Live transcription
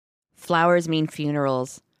Flowers mean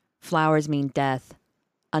funerals. Flowers mean death.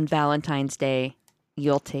 On Valentine's Day,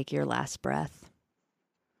 you'll take your last breath.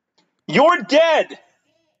 You're dead!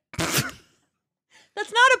 That's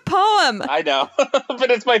not a poem! I know,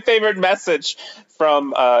 but it's my favorite message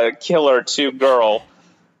from killer to girl.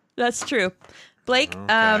 That's true. Blake,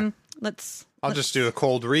 Okay. let's Just do a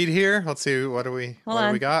cold read here. Let's see, what do we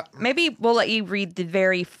got? Maybe we'll let you read the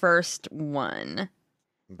very first one.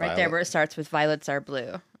 Right there where it starts with violets are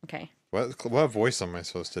blue. Okay. What voice am I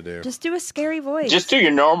supposed to do? Just do a scary voice. Just do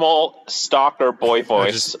your normal stalker boy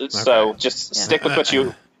voice. So just stick with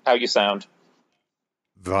how you sound.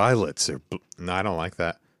 Violets are no, I don't like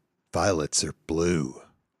that. Violets are blue.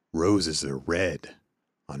 Roses are red.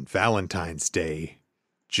 On Valentine's Day,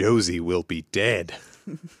 Josie will be dead.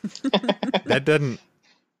 That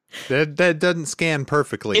doesn't scan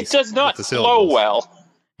perfectly. It does not with the flow syllables. well.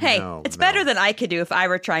 Hey, No, it's no. better than I could do if I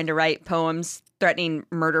were trying to write poems, threatening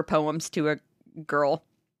murder poems to a girl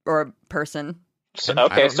or a person. So, I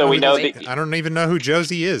okay, don't so we know who- that. I don't even know who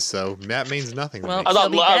Josie is, so that means nothing to Well, me. she'll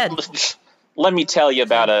be dead. Let me tell you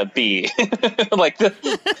about a bee. Like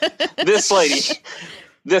this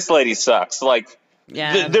lady sucks. Like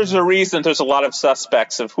Yeah. there's a reason. There's a lot of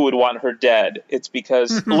suspects of who would want her dead. It's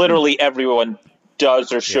because literally everyone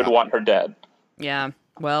does or should Yeah. want her dead. Yeah.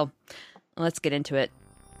 Well, let's get into it.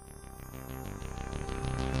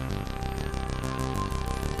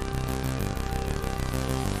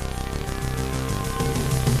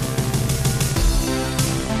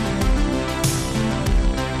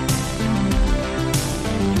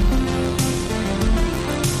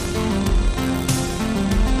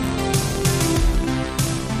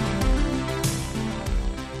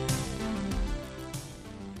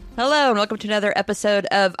 Hello, and welcome to another episode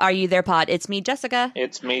of Are You There Pod. It's me, Jessica.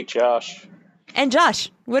 It's me, Josh. And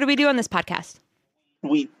Josh, what do we do on this podcast?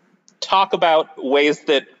 We talk about ways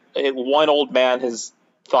that one old man has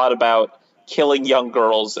thought about killing young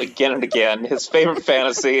girls again and again. His favorite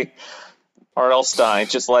fantasy, R.L. Stein,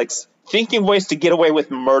 just likes thinking of ways to get away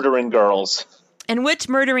with murdering girls. And which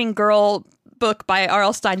murdering girl book by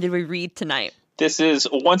R.L. Stein did we read tonight? This is,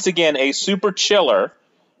 once again, a super chiller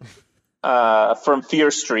from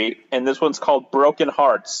Fear Street, and this one's called Broken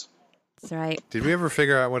Hearts. That's right. Did we ever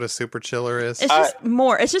figure out what a super chiller is? It's just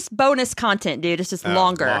more. It's just bonus content, dude. It's just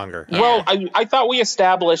longer. longer. Yeah. Well, I thought we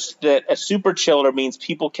established that a super chiller means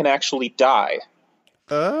people can actually die.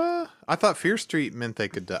 I thought Fear Street meant they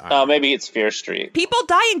could die. Maybe it's Fear Street. People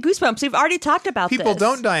die in Goosebumps. We've already talked about People this.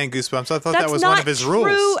 don't die in Goosebumps. I thought That's that was not one of his true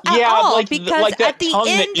rules. at all, because like that at the tongue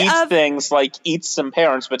that end eats of things, like eats some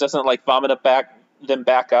parents, but doesn't like vomit them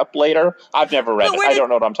back up later. I've never read But it. I don't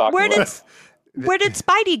know what I'm talking about. Where did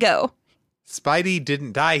Spidey go? Spidey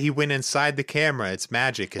didn't die. He went inside the camera. It's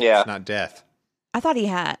magic. It's Yeah. not death. I thought he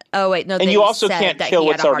had. Oh wait, no. And they you also said can't that kill he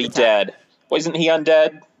had what's a heart already attack. dead. Wasn't he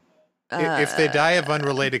undead? If they die of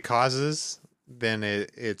unrelated causes, then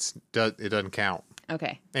it doesn't count.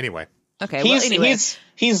 Okay. Anyway, Okay. He's well, anyway.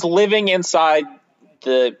 he's living inside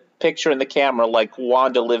the picture in the camera like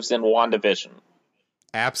Wanda lives in WandaVision.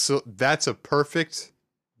 that's a perfect.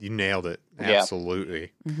 You nailed it. Yeah.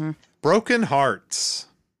 Absolutely. Mm-hmm. Broken Hearts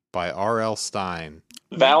by R.L. Stein.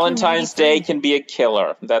 Valentine's Day can be a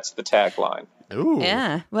killer. That's the tagline. Ooh.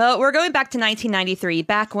 Yeah. Well, we're going back to 1993,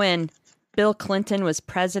 back when Bill Clinton was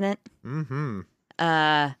president. Mm-hmm.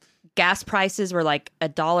 Gas prices were like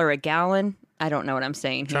 $1 a gallon. I don't know what I'm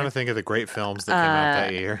saying Trying here. to think of the great films that came out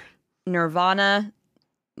that year. Nirvana.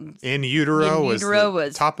 In Utero, In was, Utero the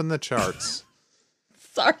was- top in the charts.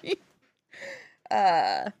 Sorry.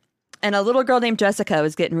 And a little girl named Jessica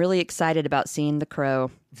was getting really excited about seeing The Crow.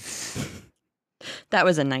 That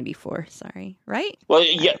was in 94. Sorry. Right? Well,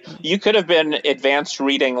 yeah, you could have been advanced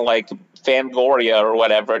reading like Fangoria or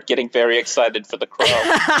whatever, getting very excited for The Crow.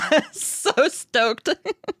 So stoked.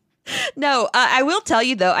 No, I will tell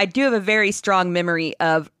you though, I do have a very strong memory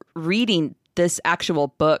of reading this actual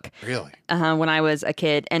book Really? when I was a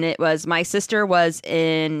kid, and it was my sister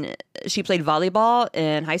she played volleyball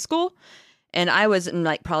in high school, and I was in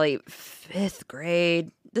like probably 5th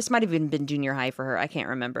grade. This might have even been junior high for her. I can't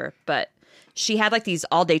remember, but she had like these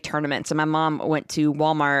all day tournaments, and my mom went to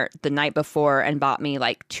Walmart the night before and bought me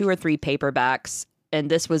like 2 or 3 paperbacks. And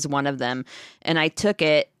this was one of them. And I took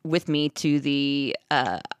it with me to the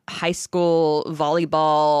high school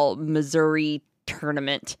volleyball Missouri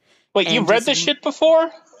tournament. Wait, And you've read just- this shit before?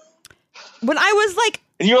 When I was like,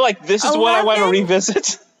 And you're like, this is what I want to 11?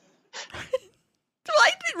 revisit? I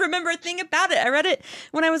didn't remember a thing about it. I read it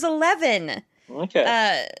when I was 11.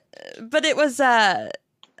 Okay. But it was, I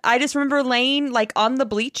just remember laying like on the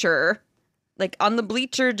bleacher,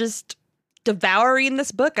 just devouring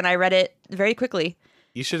this book. And I read it very quickly.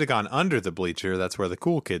 You should have gone under the bleacher. That's where the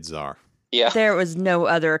cool kids are. Yeah. There was no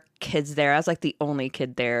other kids there. I was like the only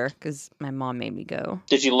kid there because my mom made me go.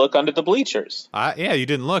 Did you look under the bleachers? Yeah, you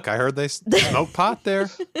didn't look. I heard they smoke pot there.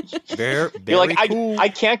 Very You're like, cool. I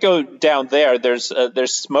can't go down there. There's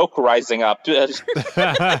smoke rising up.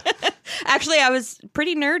 Actually, I was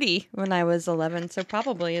pretty nerdy when I was 11, so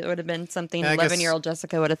probably it would have been something I guess- 11-year-old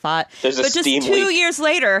Jessica would have thought. There's a But just steam 2 leak. years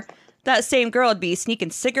later, that same girl would be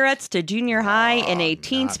sneaking cigarettes to junior high in a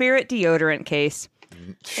Teen Spirit deodorant case.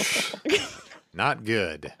 Not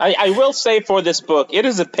good. I will say for this book, it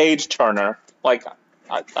is a page turner. Like,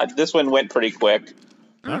 this one went pretty quick.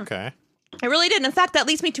 Okay. It really did. In fact, that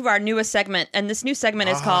leads me to our newest segment, and this new segment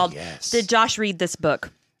is called yes. Did Josh Read This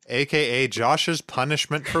Book? AKA Josh's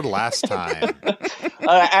punishment for last time.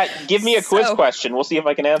 Give me a quiz So- question. We'll see if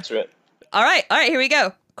I can answer it. All right, here we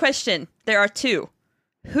go. Question. There are two.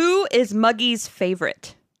 Who is Muggy's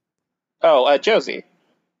favorite? Oh, Josie.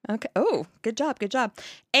 Okay. Oh, good job.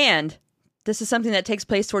 And this is something that takes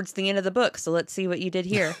place towards the end of the book, so let's see what you did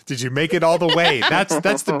here. Did you make it all the way?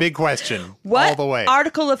 That's the big question. What All the way.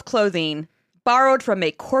 article of clothing borrowed from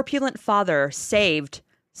a corpulent father saved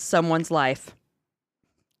someone's life?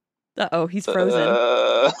 Uh-oh, he's frozen.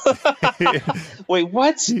 Wait,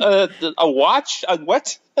 what? A watch?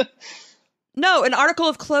 What? No, an article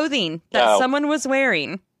of clothing that Oh. someone was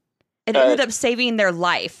wearing. It ended up saving their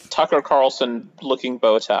life. Tucker Carlson looking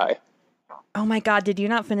bow tie. Oh my God, did you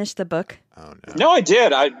not finish the book? Oh no. No, I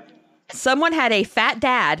did. Someone had a fat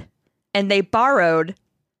dad, and they borrowed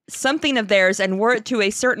something of theirs and wore it to a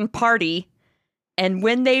certain party. And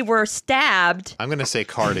when they were stabbed, I'm gonna say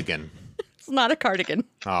cardigan. it's not a cardigan.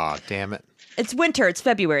 Aw, damn it. It's winter. It's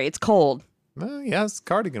February. It's cold. Well, yeah, it's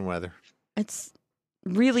cardigan weather. It's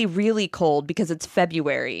really, really cold because it's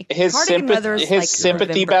February. His Cardigan weather's like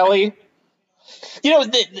sympathy November. belly. You know,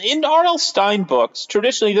 in R.L. Stein books,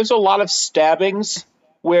 traditionally there's a lot of stabbings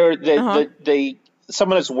where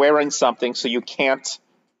someone is wearing something so you can't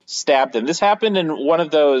stab them. This happened in one of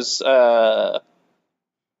those where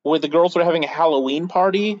the girls were having a Halloween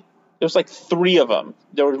party. There was like 3 of them.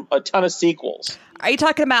 There were a ton of sequels. Are you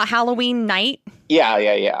talking about Halloween Night?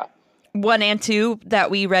 Yeah. 1 and 2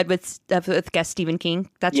 that we read with guest Stephen King.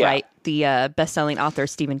 That's Yeah. right. The best-selling author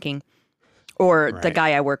Stephen King. Or the Right.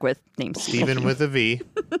 guy I work with named Stephen. Steven with a V.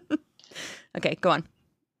 Okay, go on.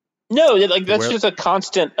 No, like that's Where- just a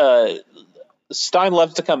constant. Stein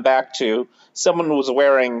loves to come back to. Someone was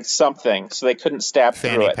wearing something, so they couldn't stab through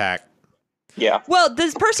Fanny it. pack. Yeah, Well,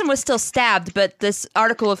 this person was still stabbed, but this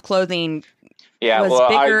article of clothing yeah. was well,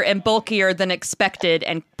 bigger and bulkier than expected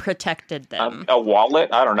and protected them. a wallet.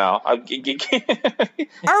 I don't know.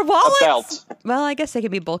 Our wallets? belt. Well, I guess they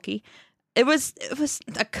could be bulky. It was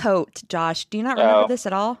a coat, Josh. Do you not remember Oh. this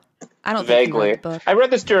at all? I don't think you Vaguely. read the book. I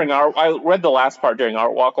read this I read the last part during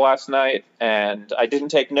Art Walk last night, and I didn't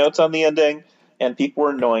take notes on the ending, and people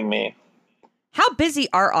were annoying me. How busy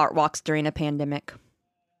are art walks during a pandemic?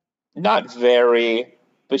 Not very,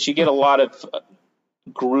 but you get a lot of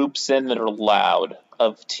groups in that are loud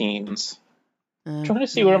of teens. I'm trying to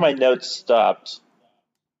see where my notes stopped.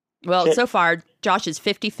 Well, Shit. so far, Josh is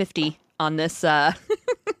 50-50 on this. I'll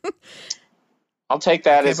take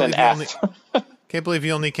that as an believe you F. Can't believe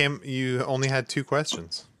you only had 2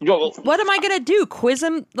 questions. What am I going to do? Quiz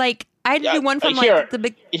him? Like, I had to do one from here, the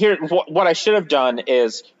big... Here, what I should have done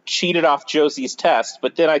is cheated off Josie's test,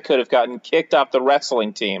 but then I could have gotten kicked off the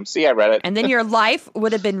wrestling team. See, I read it. And then your life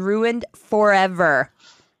would have been ruined forever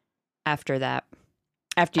after that.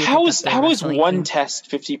 After you How picked is up the wrestling one team.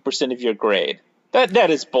 test 50% of your grade? That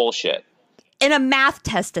is bullshit. In a math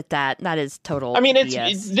test at that is total I mean,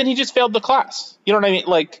 BS. then he just failed the class. You know what I mean?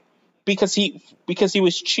 Like because he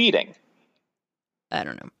was cheating. I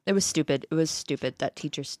don't know. It was stupid. It was stupid. That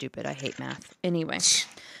teacher's stupid. I hate math. Anyway,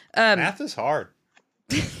 Math is hard.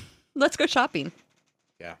 let's go shopping.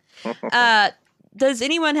 Yeah. Does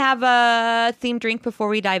anyone have a themed drink before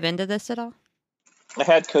we dive into this at all? I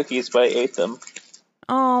had cookies, but I ate them.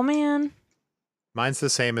 Oh, man. Mine's the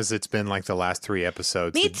same as it's been like the last 3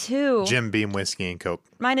 episodes. Me The too. Jim Beam whiskey and Coke.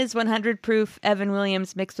 Mine is 100 proof Evan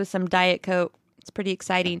Williams mixed with some Diet Coke. It's pretty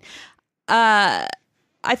exciting.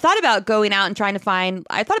 I thought about going out and trying to find...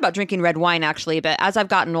 I thought about drinking red wine, actually, but as I've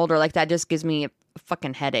gotten older, like, that just gives me a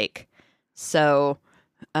fucking headache. So...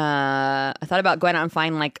 I thought about going out and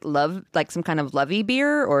find like some kind of lovey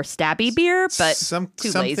beer or stabby beer, but too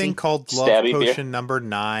something lazy. called Love Stabby beer. Potion number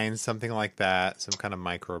 9, something like that. Some kind of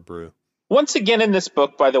microbrew. Once again in this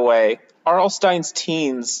book, by the way, R.L. Stein's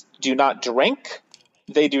teens do not drink.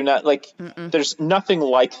 They do not, there's nothing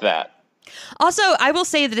like that. Also, I will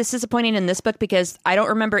say that it's disappointing in this book because I don't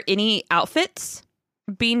remember any outfits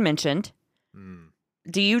being mentioned.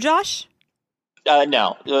 Do you, Josh?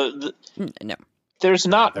 No. No. There's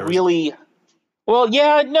not really... Well,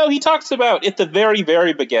 yeah, no, he talks about at the very,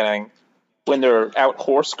 very beginning, when they're out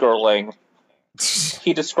horse girling,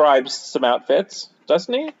 he describes some outfits,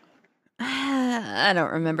 doesn't he? I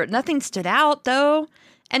don't remember. Nothing stood out, though.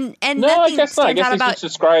 And No, I nothing guess not. I stands guess out he's about... just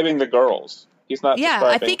describing the girls. He's not Yeah,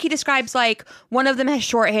 describing... I think he describes, like, one of them has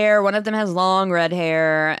short hair, one of them has long red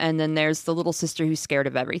hair, and then there's the little sister who's scared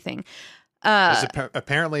of everything. There's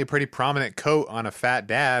apparently a pretty prominent coat on a fat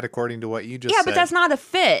dad, according to what you just said. Yeah, but that's not a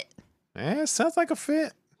fit. It sounds like a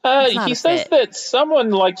fit. He says that someone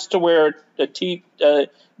likes to wear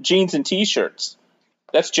jeans and T-shirts.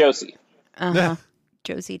 That's Josie. Uh-huh. Yeah.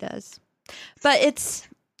 Josie does. But it's...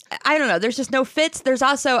 I don't know. There's just no fits. There's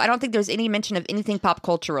also... I don't think there's any mention of anything pop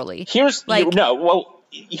culturally. Here's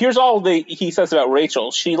all he says about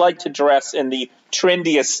Rachel. She liked to dress in the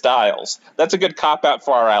trendiest styles. That's a good cop-out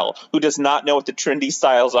for RL, who does not know what the trendy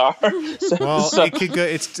styles are. It could go.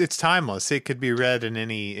 It's timeless. It could be read in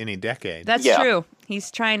any decade. That's true.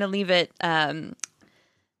 He's trying to leave it...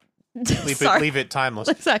 leave it timeless.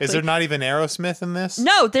 Exactly. Is there not even Aerosmith in this?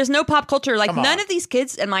 No, there's no pop culture. Like, Come on. none of these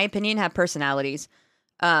kids, in my opinion, have personalities.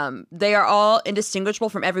 They are all indistinguishable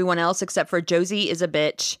from everyone else, except for Josie is a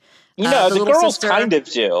bitch. The girls sister, kind of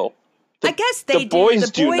do. I guess they the boys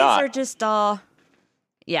do. The boys do not. are just all...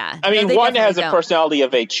 Yeah. I mean, they one has definitely a don't. personality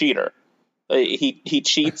of a cheater. He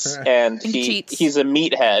cheats, and he's a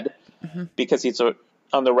meathead because he's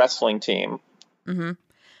on the wrestling team.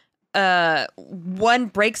 One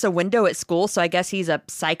breaks a window at school, so I guess he's a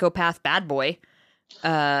psychopath bad boy.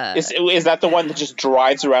 Is that the one that just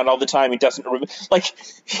drives around all the time? He doesn't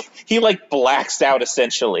he blacks out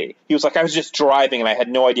essentially. He was like, I was just driving and I had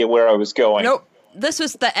no idea where I was going. Nope. This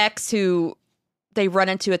was the ex who they run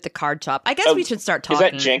into at the card shop. I guess we should start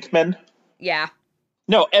talking. Is that Jankman? Yeah.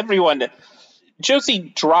 No, everyone.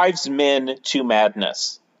 Josie drives men to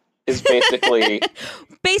madness. Is basically.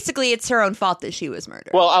 Basically, it's her own fault that she was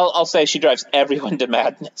murdered. Well, I'll say she drives everyone to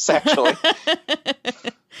madness. Actually.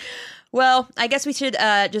 Well, I guess we should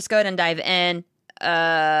just go ahead and dive in.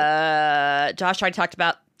 Josh already talked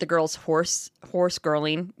about the girls horse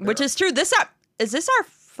girling, which is true. Is this our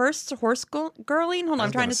first horse girling? Hold on,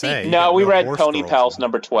 I'm trying to see. No, we read Horse Pony Girls. Pals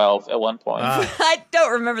number 12 at one point. I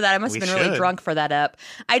don't remember that. I must have been really should. drunk for that up.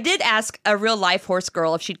 I did ask a real life horse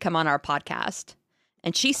girl if she'd come on our podcast,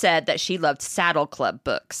 and she said that she loved Saddle Club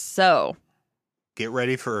books. So Get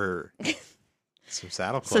ready for some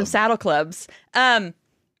Saddle Club. some Saddle Clubs.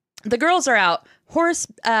 The girls are out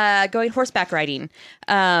going horseback riding.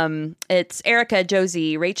 It's Erica,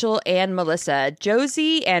 Josie, Rachel, and Melissa.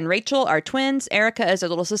 Josie and Rachel are twins. Erica is their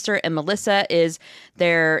little sister, and Melissa is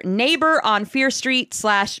their neighbor on Fear Street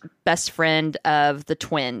 / best friend of the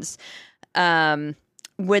twins. When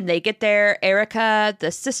they get there, Erica,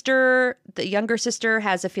 the younger sister,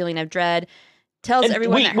 has a feeling of dread. Tells And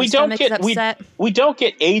everyone that her stomach is upset. We don't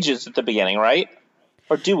get ages at the beginning, right?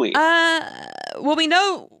 Or do we? Well, we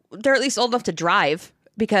know they're at least old enough to drive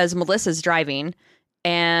because Melissa's driving.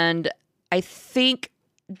 And I think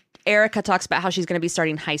Erica talks about how she's going to be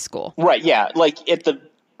starting high school. Right, yeah. Like,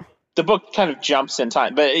 the book kind of jumps in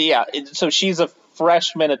time. But, yeah, so she's a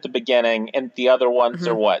freshman at the beginning, and the other ones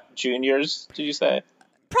are what? Juniors, did you say?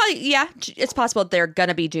 Probably, yeah. It's possible that they're going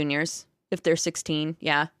to be juniors if they're 16,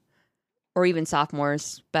 yeah. Or even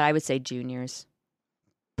sophomores, but I would say juniors.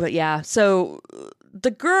 But, yeah, so the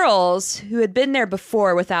girls who had been there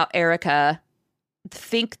before without Erica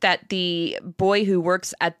think that the boy who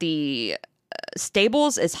works at the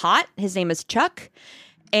stables is hot. His name is Chuck.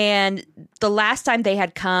 And the last time they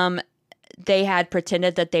had come, they had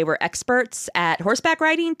pretended that they were experts at horseback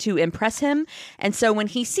riding to impress him. And so when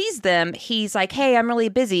he sees them, he's like, hey, I'm really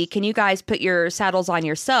busy. Can you guys put your saddles on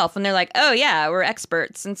yourself? And they're like, oh, yeah, we're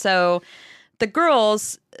experts. And so the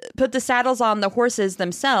girls put the saddles on the horses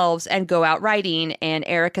themselves and go out riding, and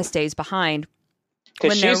Erica stays behind.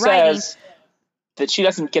 Because she says that she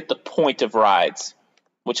doesn't get the point of rides,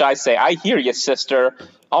 which I say, I hear you, sister.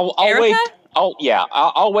 I'll Erica? wait.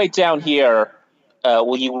 I'll wait down here.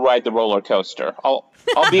 Will you ride the roller coaster? I'll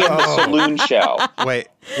be in the saloon show. Wait,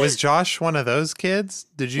 was Josh one of those kids?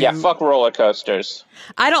 Did you? Yeah, fuck roller coasters.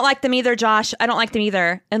 I don't like them either, Josh. I don't like them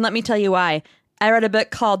either. And let me tell you why. I read a book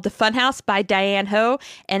called The Funhouse by Diane Ho,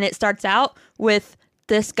 and it starts out with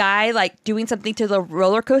this guy like doing something to the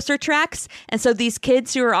roller coaster tracks. And so these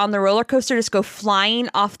kids who are on the roller coaster just go flying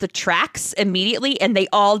off the tracks immediately, and they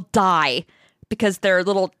all die because their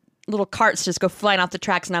little carts just go flying off the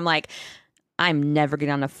tracks. And I'm like, I'm never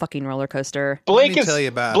getting on a fucking roller coaster. Blake tell you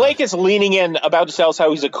about- is leaning in, about to tell us how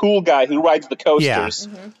he's a cool guy who rides the coasters.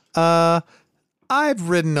 Yeah. I've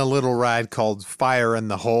ridden a little ride called Fire in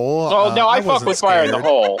the Hole. Oh, no, I fuck wasn't with Fire in the scared.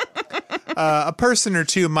 Hole. A person or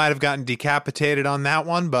two might have gotten decapitated on that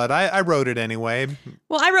one, but I rode it anyway.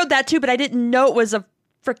 Well, I rode that too, but I didn't know it was a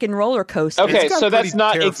freaking roller coaster. Okay, got so that's pretty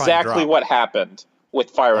not terrifying exactly drop. what happened with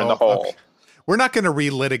Fire in the Oh, Hole. okay. We're not going to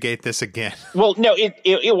relitigate this again. Well, no,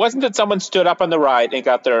 it wasn't that someone stood up on the ride and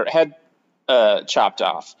got their head chopped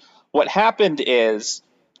off. What happened is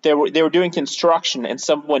they were doing construction, and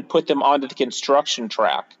someone put them onto the construction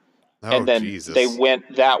track, and then Jesus. they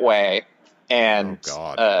went that way, and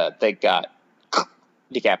Oh, God. they got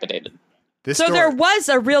decapitated. This So story- there was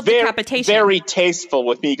a real Very, decapitation. very tasteful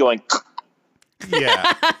with me going.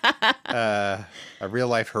 Yeah. A real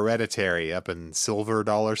life Hereditary up in Silver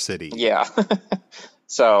Dollar City. Yeah.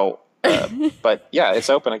 So, but yeah, it's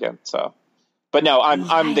open again. So, but no,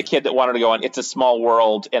 I'm the kid that wanted to go on It's a Small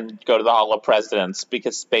World and go to the Hall of Presidents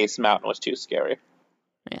because Space Mountain was too scary.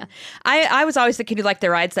 Yeah, I was always the kid who liked the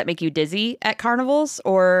rides that make you dizzy at carnivals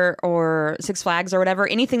or Six Flags or whatever.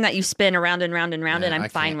 Anything that you spin around and round and round, and Yeah, I'm I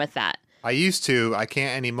fine can't. with that. I used to. I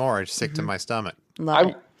can't anymore. It's sick to my stomach. Love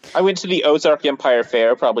it. I went to the Ozark Empire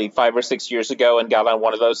Fair probably 5 or 6 years ago and got on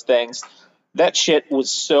one of those things. That shit was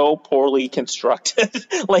so poorly constructed.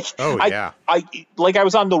 Like, Oh, yeah. I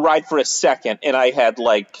was on the ride for a second and I had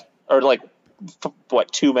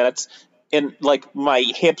 2 minutes, and like my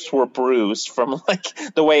hips were bruised from like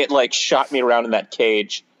the way it like shot me around in that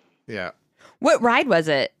cage. Yeah. What ride was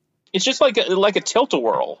it? It's just like a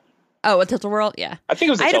tilt-a-whirl. Oh, a Tilt-A-Whirl? Yeah. I think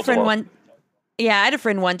it was a I had a friend tilt-a-whirl. one. Yeah, I had a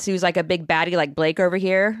friend once who was like a big baddie, like Blake over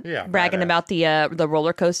here, Yeah, bragging badass. about the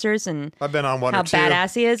roller coasters and I've been on one how or two.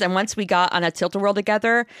 badass he is. And once we got on a Tilt-A-Whirl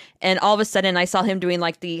together, and all of a sudden I saw him doing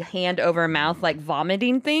like the hand over mouth, like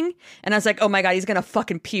vomiting thing. And I was like, oh my God, he's going to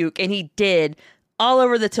fucking puke. And he did all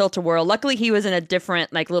over the Tilt-A-Whirl. Luckily, he was in a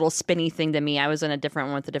different like little spinny thing than me. I was in a different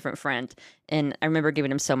one with a different friend. And I remember giving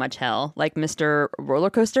him so much hell. Like Mr. Roller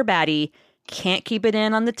Coaster Baddie can't keep it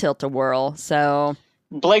in on the Tilt-A-Whirl. So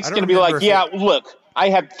Blake's I don't going to be remember like, if yeah, look, I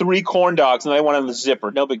had 3 corn dogs and I went on the zipper.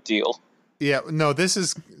 No big deal. Yeah, no, this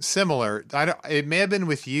is similar. It may have been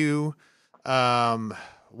with you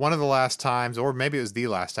one of the last times, or maybe it was the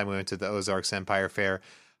last time we went to the Ozarks Empire Fair.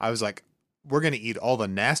 I was like, we're going to eat all the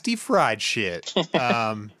nasty fried shit.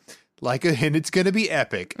 And it's going to be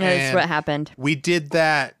epic. that's And what happened. we did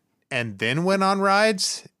that and then went on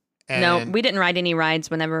rides. No, And we didn't ride any rides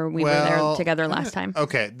whenever we were there together last time.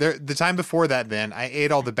 Okay, the time before that, then I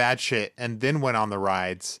ate all the bad shit and then went on the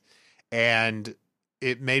rides, and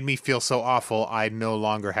it made me feel so awful. I no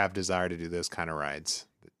longer have desire to do those kind of rides.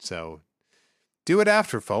 So do it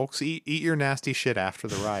after, folks. Eat your nasty shit after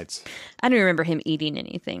the rides. I don't remember him eating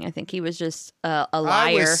anything. I think he was just a I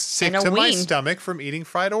liar was sick and a to my ween. stomach from eating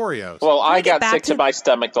fried Oreos. Well, I get got back sick to to- my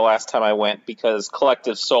stomach the last time I went because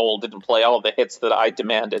Collective Soul didn't play all the hits that I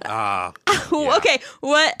demanded. Yeah. Okay,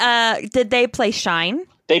 what did they play Shine?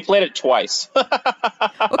 They played it twice.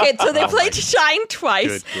 Okay, so they Oh played my Shine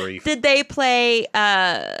twice. Good grief. Did they play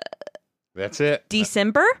That's it.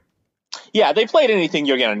 December? Yeah, they played anything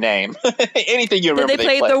you're going to name. Anything you Did remember they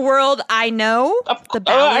play played. The World I Know? The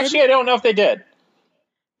ballad? Actually, I don't know if they did.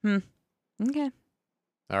 Okay,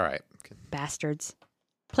 All right. bastards.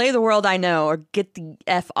 Play The World I Know or get the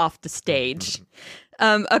F off the stage.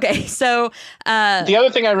 Okay, so The other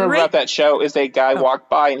thing I remember Rick- about that show is a guy walked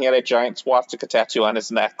by and he had a giant swastika tattoo on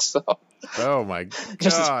his neck. So Oh my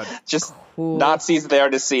Just- God. just Cool. Nazis there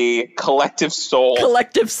to see. Collective Soul.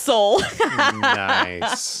 Collective Soul.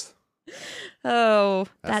 Nice. Oh,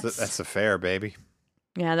 That's a fair, baby.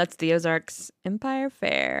 yeah, that's the Ozarks Empire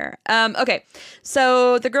Fair. Okay,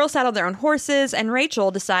 so the girls saddle their own horses, and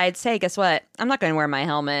Rachel decides, hey, guess what? I'm not going to wear my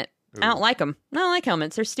helmet. I don't like them. I don't like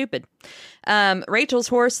helmets. They're stupid. Rachel's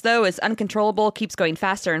horse, though, is uncontrollable, keeps going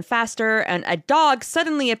faster and faster, and a dog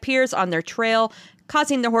suddenly appears on their trail,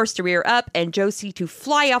 causing the horse to rear up and Josie to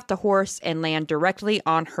fly off the horse and land directly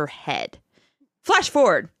on her head. Flash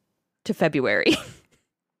forward to February.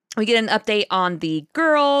 We get an update on the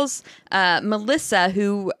girls. Melissa,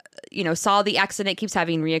 who, saw the accident, keeps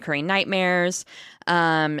having reoccurring nightmares.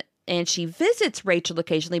 And she visits Rachel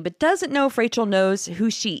occasionally, but doesn't know if Rachel knows who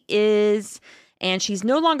she is. And she's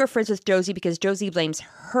no longer friends with Josie because Josie blames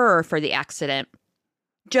her for the accident.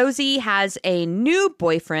 Josie has a new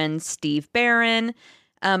boyfriend, Steve Barron.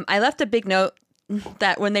 I left a big note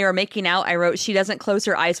that when they were making out, I wrote, she doesn't close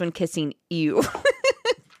her eyes when kissing you.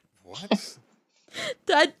 What?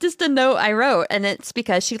 That's just a note I wrote, and it's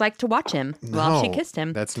because she liked to watch him while she No, kissed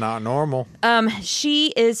him. That's not normal.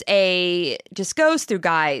 She just goes through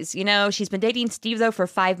guys. She's been dating Steve, though, for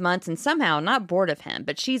 5 months and somehow not bored of him.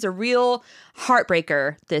 But she's a real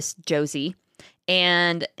heartbreaker, this Josie.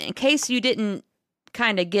 And in case you didn't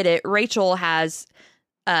kind of get it, Rachel has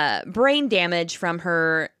brain damage from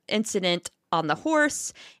her incident on the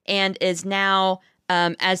horse and is now,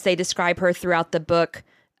 as they describe her throughout the book,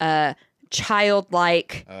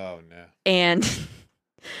 childlike. Oh no. And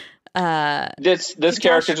this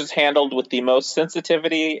character just handled with the most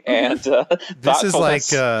sensitivity and This is like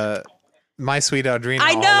thoughtfulness. My Sweet Audrina.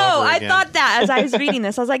 I all know. over I again. thought that as I was reading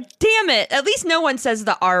this. I was like, damn it. At least no one says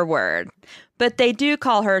the R word. But they do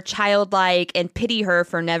call her childlike and pity her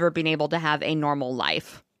for never being able to have a normal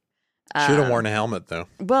life. Should have worn a helmet though.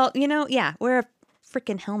 Well, yeah, wear a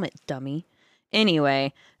freaking helmet, dummy.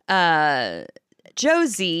 Anyway,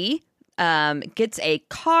 Josie gets a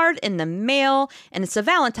card in the mail, and it's a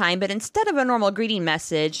Valentine, but instead of a normal greeting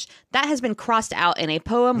message, that has been crossed out and a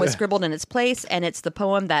poem was scribbled in its place, and it's the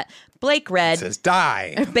poem that Blake read. It says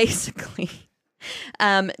die. Basically.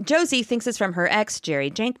 Josie thinks it's from her ex, Jerry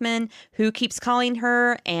Jankman, who keeps calling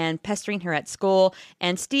her and pestering her at school,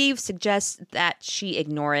 and Steve suggests that she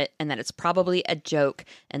ignore it and that it's probably a joke,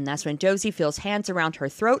 and that's when Josie feels hands around her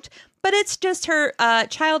throat, but it's just her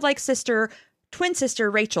childlike twin sister,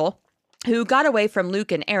 Rachel, who got away from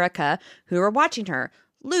Luke and Erica, who are watching her.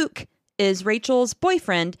 Luke is Rachel's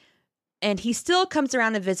boyfriend, and he still comes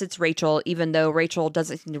around and visits Rachel, even though Rachel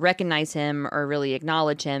doesn't recognize him or really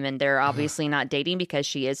acknowledge him, and they're obviously not dating because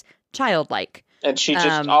she is childlike. And she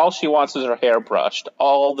just all she wants is her hair brushed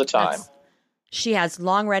all the time. She has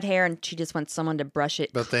long red hair, and she just wants someone to brush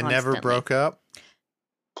it. But they constantly. never broke up.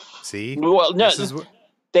 See? Well, no, This is what-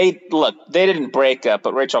 they didn't break up,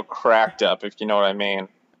 but Rachel cracked up, if you know what I mean.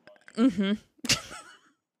 Mm-hmm.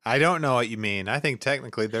 I don't know what you mean. I think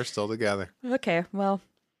technically they're still together. Okay, well.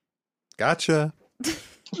 Gotcha.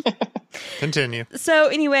 Continue. So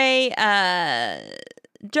anyway,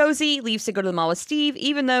 Josie leaves to go to the mall with Steve,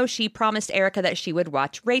 even though she promised Erica that she would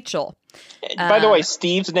watch Rachel. By the way,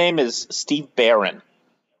 Steve's name is Steve Barron,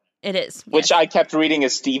 It is. which I kept reading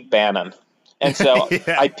as Steve Bannon. And so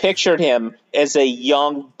Yeah. I pictured him as a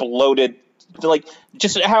young, bloated, like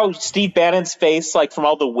just how Steve Bannon's face, like from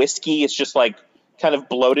all the whiskey, is just like kind of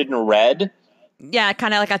bloated and red. Yeah,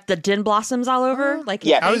 kind of like got the gin blossoms all over. Like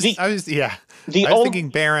Yeah. I was The old, thinking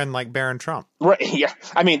Baron like Baron Trump. right, yeah.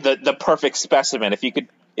 I mean, the perfect specimen. If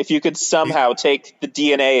you could somehow take the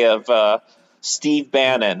DNA of Steve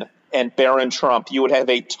Bannon and Barron Trump, you would have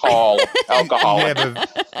a tall You alcoholic. have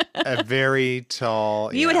a very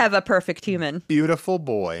tall, You would have a perfect human. beautiful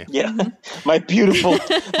boy. Yeah, my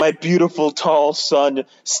beautiful tall son,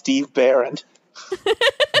 Steve Barron.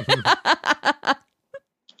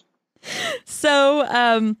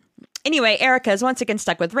 So, anyway, Erica is once again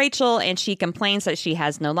stuck with Rachel, and she complains that she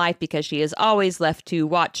has no life because she is always left to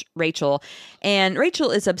watch Rachel. And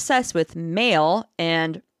Rachel is obsessed with mail,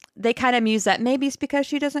 and they kind of muse that maybe it's because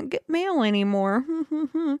she doesn't get mail anymore.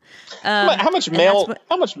 How much mail?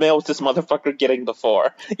 How much mail was this motherfucker getting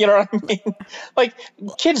before? You know what I mean? Like,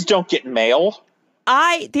 kids don't get mail.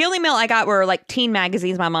 The only mail I got were like teen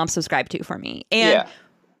magazines my mom subscribed to for me. And Yeah.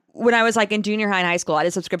 when I was like in junior high and high school, I had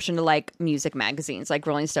a subscription to like music magazines like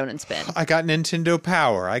Rolling Stone and Spin. I got Nintendo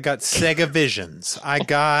Power. I got Sega Visions. I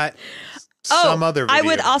got some other video. I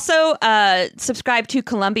would also subscribe to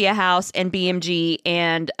Columbia House and BMG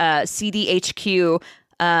and CDHQ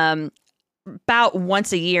about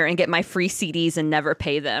once a year and get my free CDs and never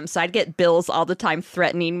pay them. So I'd get bills all the time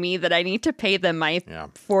threatening me that I need to pay them my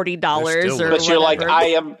 $40 They're or still But you're like,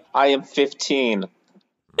 whatever. I am 15.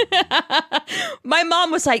 My mom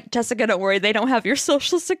was like, Jessica, don't worry. They don't have your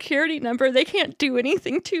social security number. They can't do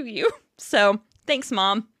anything to you. So thanks,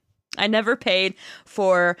 Mom. I never paid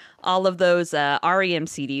for all of those REM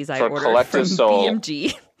CDs I For ordered Collective from Soul.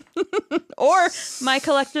 BMG. Or my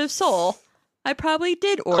Collective Soul. I probably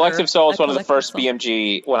did order. Collective Soul is a one of the Collective first Soul.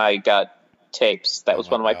 BMG when I got tapes. That was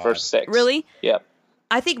one of my first 6. Really? Yep.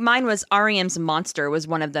 I think mine was REM's Monster was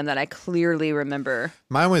one of them that I clearly remember.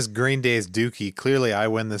 Mine was Green Day's Dookie. Clearly, I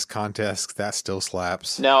win this contest. That still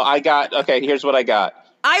slaps. No, here's what I got.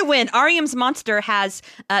 I win. REM's Monster has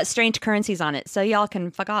Strange Currencies on it, so y'all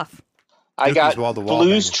can fuck off. I Dookie's got wall-to-wall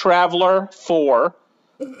Blues banger. Traveler 4.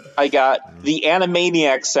 I got the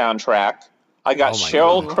Animaniacs soundtrack. I got Oh my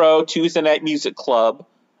Sheryl God. Crow Tuesday Night Music Club.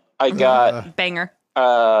 I got Banger.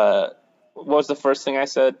 what was the first thing I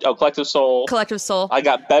said? Oh, Collective Soul. Collective Soul. I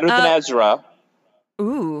got Better Than Ezra.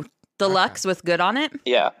 Ooh, deluxe with good on it.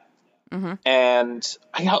 Yeah. Mm-hmm. And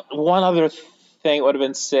I got one other thing. It would have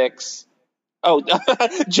been 6. Oh,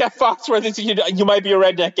 Jeff Foxworth, you might be a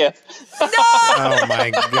redneck if. Oh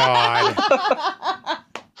my god.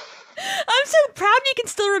 I'm so proud you can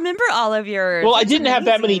still remember all of your. Well, I That's didn't have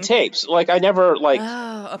that many amazing. tapes. Like, I never, like,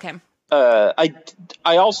 Oh, okay.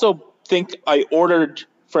 I also think I ordered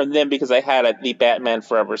from them because I had the Batman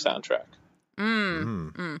Forever soundtrack.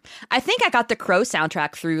 I think I got the Crow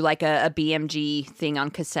soundtrack through like a BMG thing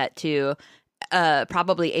on cassette too.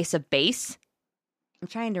 Probably Ace of Base. I'm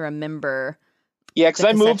trying to remember. Yeah, because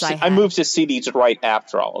I moved had. to CDs right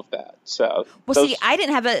after all of that. So see,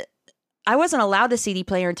 I wasn't allowed a CD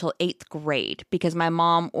player until 8th grade because my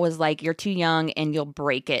mom was like, "You're too young and you'll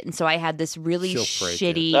break it." And so I had this really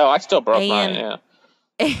shitty. No, I still broke mine. Yeah,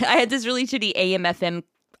 I had this really shitty AM/FM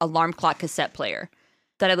alarm clock cassette player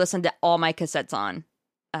that I listened to all my cassettes on.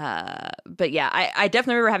 But yeah, I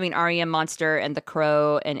definitely remember having REM Monster and The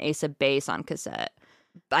Crow and Ace of Base on cassette.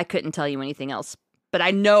 I couldn't tell you anything else, but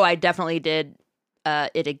I know I definitely did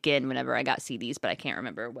it again whenever I got CDs, but I can't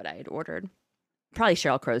remember what I had ordered. Probably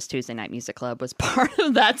Sheryl Crow's Tuesday Night Music Club was part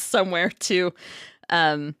of that somewhere too.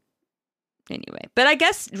 Anyway, but I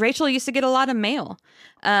guess Rachel used to get a lot of mail.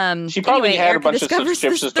 She probably had Erica a bunch of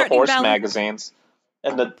subscriptions to horse magazines,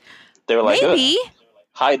 and they were like, maybe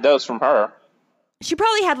hide those from her. She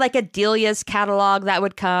probably had like a Delia's catalog that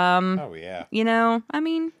would come. Oh, yeah. You know, I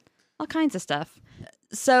mean, all kinds of stuff.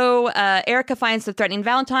 So Erica finds the threatening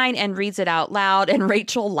Valentine and reads it out loud, and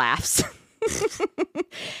Rachel laughs.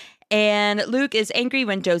 And Luke is angry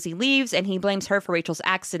when Josie leaves, and he blames her for Rachel's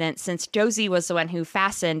accident since Josie was the one who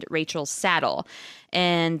fastened Rachel's saddle.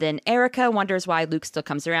 And then Erica wonders why Luke still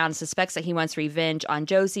comes around and suspects that he wants revenge on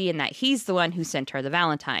Josie and that he's the one who sent her the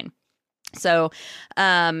Valentine. So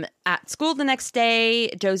at school the next day,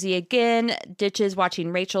 Josie again ditches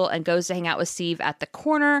watching Rachel and goes to hang out with Steve at the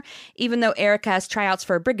corner, even though Erica has tryouts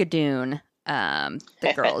for Brigadoon.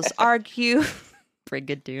 The girls argue.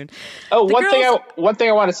 Brigadoon. Oh, one thing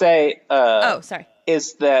I want to say. Sorry.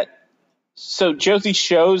 Is that so? Josie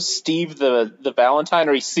shows Steve the Valentine,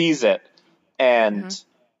 or he sees it, and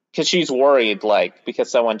because she's worried, like because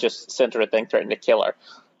someone just sent her a thing threatening to kill her.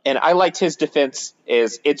 And I liked his defense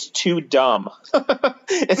is it's too dumb.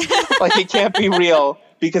 It's like it can't be real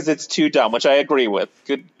because it's too dumb, which I agree with.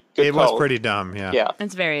 Good It call. was pretty dumb, yeah. Yeah.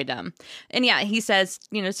 It's very dumb. And yeah, he says,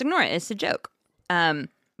 just ignore it. It's a joke.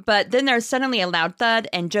 But then there's suddenly a loud thud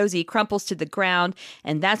and Josie crumples to the ground.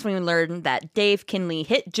 And that's when we learn that Dave Kinley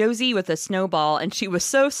hit Josie with a snowball and she was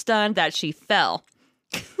so stunned that she fell.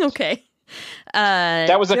 Okay.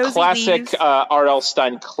 That was a Josie classic leaves. R.L.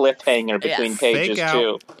 Stein cliffhanger between pages, Fake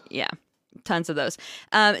too. Yeah. Tons of those.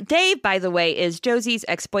 Dave, by the way, is Josie's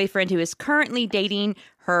ex-boyfriend who is currently dating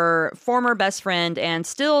her former best friend and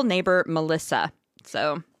still neighbor, Melissa.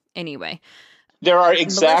 So, anyway. There are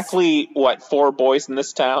exactly, 4 boys in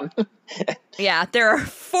this town? Yeah, there are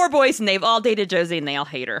 4 boys and they've all dated Josie and they all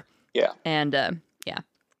hate her. Yeah. And, yeah.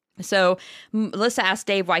 So Melissa asks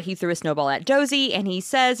Dave why he threw a snowball at Josie, and he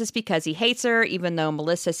says it's because he hates her, even though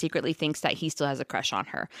Melissa secretly thinks that he still has a crush on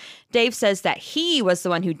her. Dave says that he was the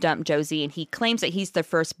one who dumped Josie, and he claims that he's the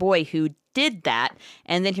first boy who did that.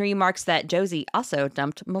 And then he remarks that Josie also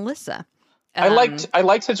dumped Melissa. I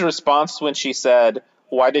liked his response when she said,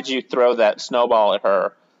 "Why did you throw that snowball at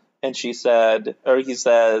her?" And he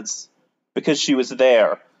says, "Because she was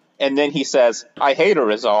there." And then he says, "I hate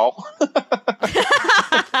her is all."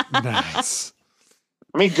 Nice.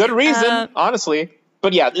 I mean, good reason, honestly.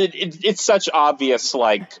 But yeah, it's such obvious,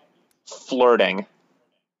 flirting.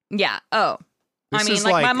 Yeah. Oh. This I mean, is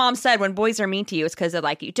like my like- mom said, when boys are mean to you, it's because they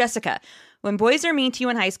like you. Jessica, when boys are mean to you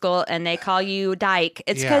in high school and they call you dyke,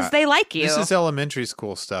 it's because Yeah. they like you. This is elementary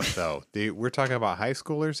school stuff, though. We're talking about high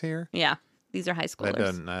schoolers here? Yeah. These are high That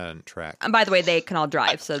schoolers. doesn't track. And by the way, they can all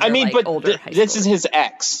drive, so they're I mean, like but older high this is schoolers. his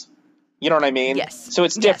ex. You know what I mean? Yes. So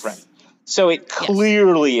it's Yes. different. So it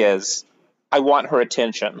clearly is, I want her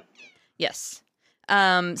attention. Yes.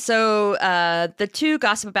 So the two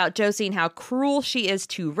gossip about Josie and how cruel she is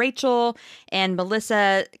to Rachel, and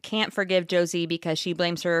Melissa can't forgive Josie because she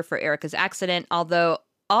blames her for Erica's accident, although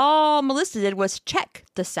all Melissa did was check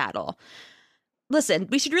the saddle. Listen,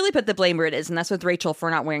 we should really put the blame where it is, and that's with Rachel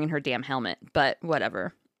for not wearing her damn helmet, but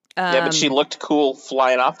whatever. Yeah, but she looked cool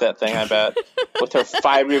flying off that thing, I bet. With her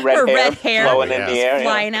fiery red hair flowing in the air.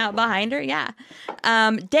 flying out behind her, yeah.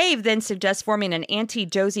 Dave then suggests forming an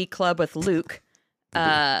anti-Josie club with Luke.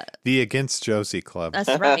 The Against Josie Club.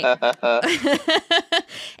 That's right.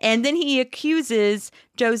 And then he accuses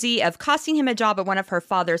Josie of costing him a job at one of her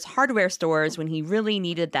father's hardware stores when he really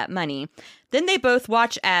needed that money. Then they both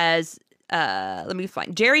watch as, let me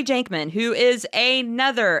find, Jerry Jankman, who is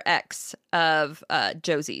another ex of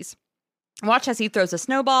Josie's. Watch as he throws a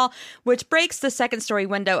snowball, which breaks the second-story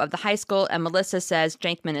window of the high school, and Melissa says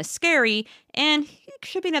Jankman is scary, and he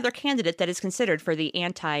should be another candidate that is considered for the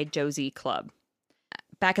anti-Josie club.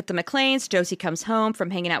 Back at the McLeans, Josie comes home from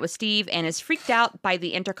hanging out with Steve and is freaked out by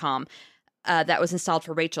the intercom. that was installed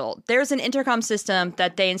for Rachel. There's an intercom system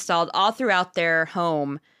that they installed all throughout their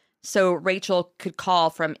home so Rachel could call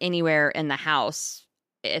from anywhere in the house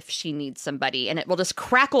if she needs somebody, and it will just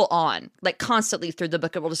crackle on, like constantly through the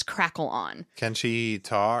book. It will just crackle on. Can she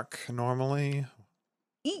talk normally?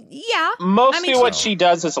 Yeah. Mostly what she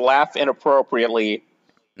does is laugh inappropriately.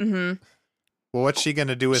 Mm-hmm. Well, what's she going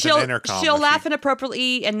to do with an intercom? She'll laugh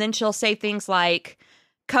inappropriately, and then she'll say things like,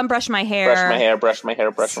 come brush my hair. Brush my hair, brush my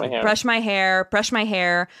hair, brush my hair. Brush my hair, brush my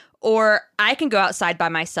hair. Or I can go outside by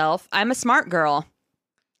myself. I'm a smart girl.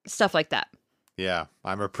 Stuff like that. Yeah,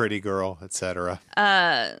 I'm a pretty girl, etc.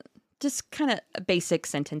 Just kind of basic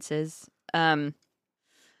sentences.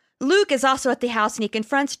 Luke is also at the house, and he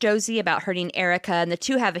confronts Josie about hurting Erica, and the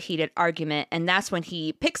two have a heated argument, and that's when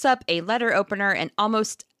he picks up a letter opener and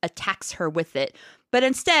almost attacks her with it, but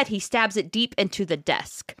instead he stabs it deep into the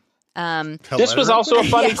desk. This was also a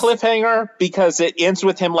funny cliffhanger because it ends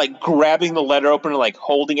with him like grabbing the letter opener, like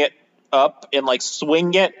holding it up and like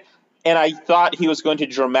swinging it. And I thought he was going to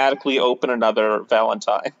dramatically open another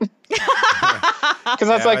Valentine. Because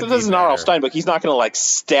I was like, this is an R.L. Stine book. He's not going to like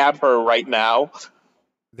stab her right now.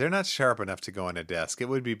 They're not sharp enough to go on a desk. It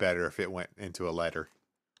would be better if it went into a letter.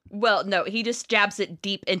 Well, no, he just jabs it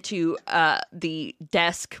deep into the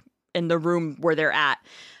desk in the room where they're at.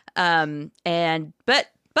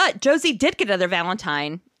 But Josie did get another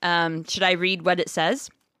Valentine. Should I read what it says?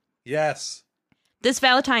 Yes. This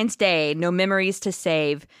Valentine's Day, no memories to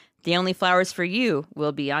save. The only flowers for you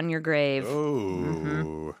will be on your grave. Oh.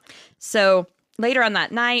 Mm-hmm. So later on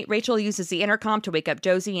that night, Rachel uses the intercom to wake up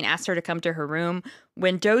Josie and asks her to come to her room.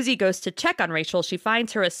 When Josie goes to check on Rachel, she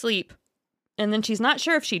finds her asleep. And then she's not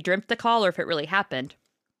sure if she dreamt the call or if it really happened.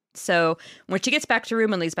 So when she gets back to her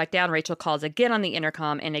room and lays back down, Rachel calls again on the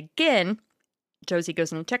intercom. And again, Josie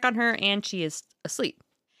goes in to check on her and she is asleep.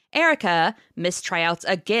 Erica missed tryouts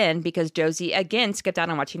again because Josie again skipped out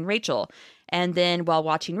on watching Rachel. And then while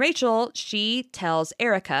watching Rachel, she tells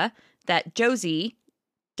Erica that Josie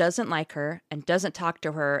doesn't like her and doesn't talk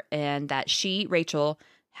to her and that she, Rachel,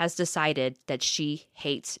 has decided that she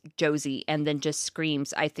hates Josie and then just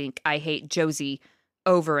screams, I think I hate Josie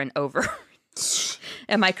over and over.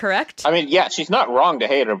 Am I correct? I mean, yeah, she's not wrong to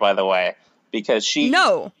hate her, by the way, because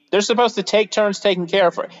they're supposed to take turns taking care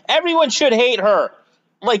of her. Everyone should hate her.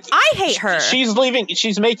 Like, I hate her.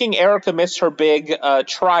 She's making Erica miss her big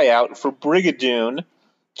tryout for Brigadoon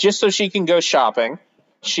just so she can go shopping.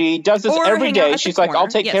 She does this every day. She's like, I'll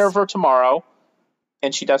take care of her tomorrow.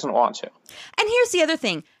 And she doesn't want to. And here's the other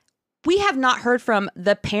thing. We have not heard from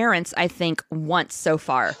the parents, I think, once so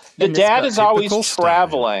far. The dad is always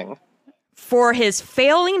traveling. For his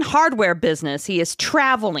failing hardware business, he is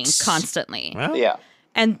traveling constantly. Well, yeah.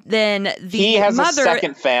 And then he has a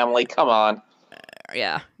second family. Come on.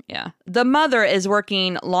 Yeah. The mother is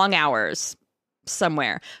working long hours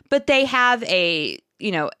somewhere, but they have a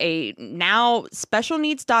now special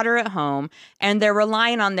needs daughter at home, and they're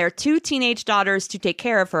relying on their two teenage daughters to take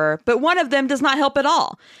care of her, but one of them does not help at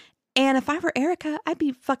all. And if I were Erica, I'd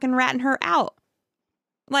be fucking ratting her out.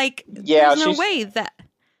 Like, there's no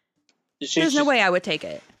way I would take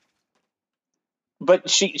it. But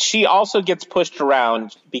she also gets pushed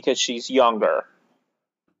around because she's younger.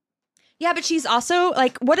 Yeah, but she's also,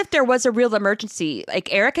 like, what if there was a real emergency?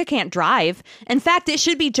 Like, Erica can't drive. In fact, it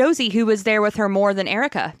should be Josie who was there with her more than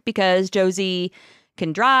Erica, because Josie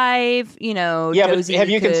can drive, Yeah, Josie but have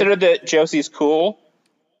you considered that Josie's cool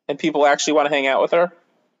and people actually want to hang out with her?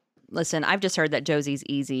 Listen, I've just heard that Josie's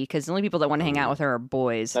easy, because the only people that want to hang out with her are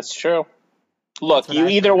boys. That's true. Look, you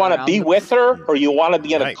either want to be with her or you want to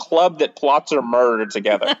be in a club that plots her murder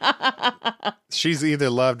together. She's either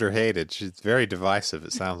loved or hated. She's very divisive,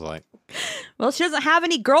 it sounds like. Well, she doesn't have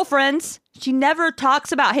any girlfriends. She never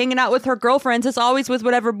talks about hanging out with her girlfriends. It's always with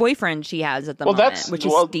whatever boyfriend she has at the moment, which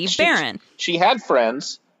is Steve Barron. She had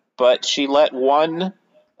friends, but she let one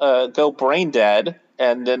go brain dead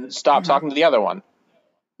and then stopped talking to the other one.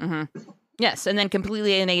 Mm-hmm. Yes, and then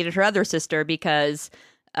completely alienated her other sister because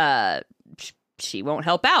she won't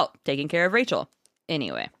help out taking care of Rachel.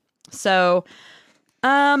 Anyway, so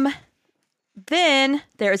then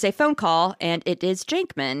there is a phone call, and it is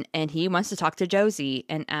Jankman, and he wants to talk to Josie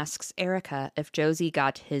and asks Erica if Josie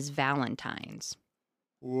got his Valentines.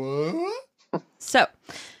 What? So,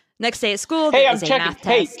 next day at school, hey, there I'm is a checking. math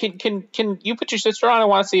Hey, test. can you put your sister on? I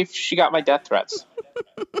want to see if she got my death threats.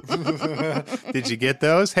 Did you get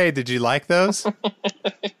those? Hey, did you like those?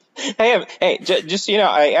 Hey, just so you know,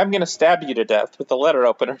 I am going to stab you to death with the letter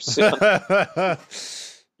opener soon.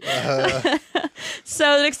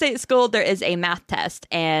 So the next day at school, there is a math test,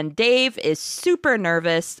 and Dave is super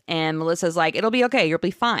nervous, and Melissa's like, it'll be okay, you'll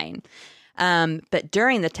be fine. But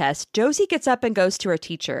during the test, Josie gets up and goes to her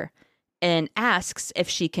teacher and asks if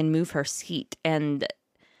she can move her seat, and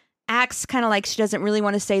acts kind of like she doesn't really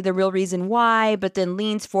want to say the real reason why, but then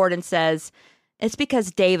leans forward and says, it's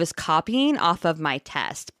because Dave is copying off of my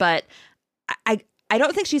test. But I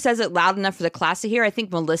don't think she says it loud enough for the class to hear. I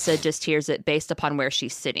think Melissa just hears it based upon where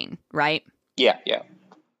she's sitting, right? Yeah.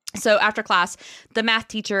 So after class, the math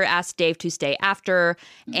teacher asks Dave to stay after,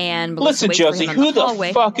 and Melissa Listen, waits for Josie, him in who the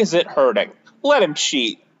hallway. fuck is it hurting? Let him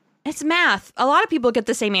cheat. It's math. A lot of people get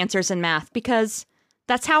the same answers in math because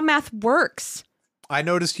that's how math works. I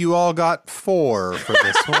noticed you all got 4 for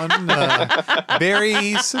this one.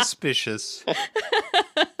 Very suspicious.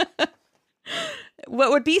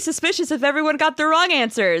 What would be suspicious if everyone got the wrong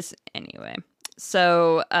answers? Anyway,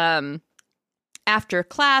 so after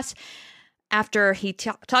class, after he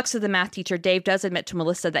talks to the math teacher, Dave does admit to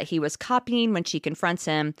Melissa that he was copying when she confronts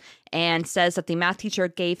him and says that the math teacher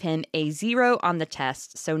gave him a 0 on the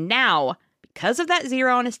test. So now, because of that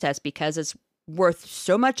 0 on his test, because it's worth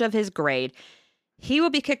so much of his grade, he will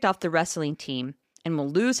be kicked off the wrestling team and will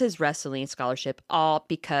lose his wrestling scholarship, all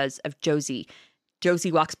because of Josie.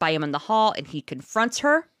 Josie walks by him in the hall and he confronts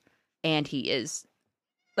her, and he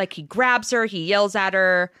grabs her, he yells at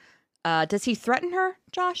her. Does he threaten her,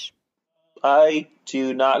 Josh? I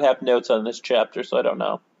do not have notes on this chapter, so I don't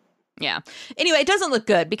know. Yeah. Anyway, it doesn't look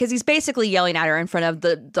good because he's basically yelling at her in front of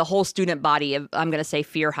the whole student body of, I'm going to say,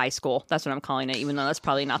 Fear High School. That's what I'm calling it, even though that's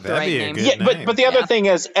probably not the That'd right be a name. good Yeah, name. but the other thing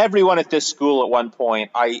is, everyone at this school at one point,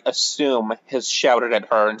 I assume, has shouted at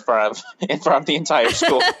her in front of the entire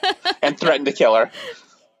school and threatened to kill her.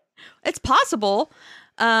 It's possible.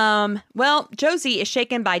 Well, Josie is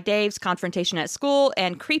shaken by Dave's confrontation at school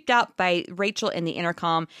and creeped out by Rachel in the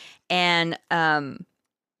intercom, and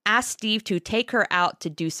asks Steve to take her out to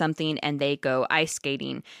do something, and they go ice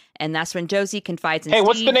skating. And that's when Josie confides in Steve. Hey,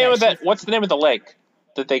 what's the name of the lake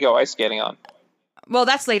that they go ice skating on? Well,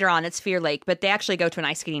 that's later on. It's Fear Lake, but they actually go to an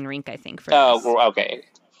ice skating rink, I think. For Oh, this. well, okay.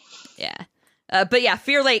 Yeah. But yeah,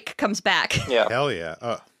 Fear Lake comes back. Yeah. Hell yeah.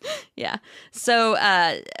 Oh. Yeah. So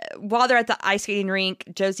while they're at the ice skating rink,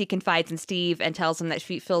 Josie confides in Steve and tells him that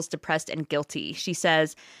she feels depressed and guilty. She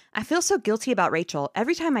says, I feel so guilty about Rachel.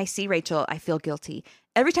 Every time I see Rachel, I feel guilty.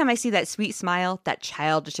 Every time I see that sweet smile, that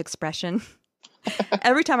childish expression.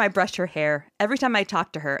 Every time I brush her hair, every time I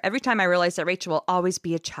talk to her, every time I realize that Rachel will always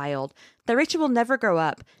be a child, that Rachel will never grow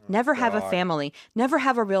up, never have a family, never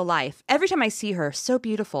have a real life. Every time I see her, so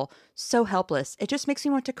beautiful, so helpless, it just makes me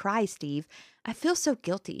want to cry, Steve. I feel so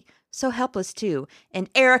guilty, so helpless too. And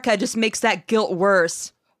Erica just makes that guilt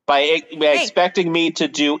worse. By expecting me to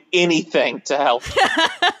do anything to help.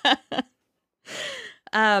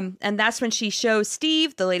 And that's when she shows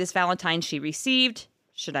Steve the latest Valentine she received.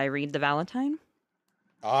 Should I read the Valentine?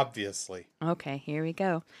 Obviously. Okay, here we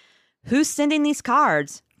go. Who's sending these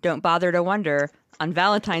cards? Don't bother to wonder. On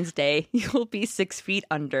Valentine's Day, you'll be 6 feet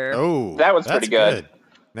under. That Oh, was that's pretty good.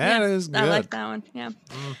 That is good. I like that one.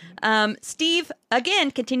 Yeah. Steve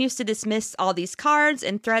again continues to dismiss all these cards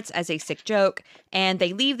and threats as a sick joke, and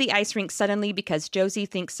they leave the ice rink suddenly because Josie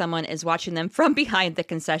thinks someone is watching them from behind the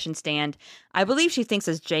concession stand. I believe she thinks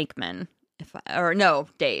it's Jakeman,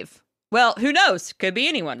 Dave. Well, who knows? Could be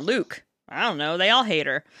anyone. Luke. I don't know. They all hate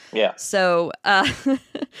her. Yeah. So, at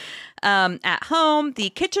home, the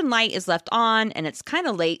kitchen light is left on, and it's kind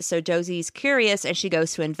of late, so Josie's curious, and she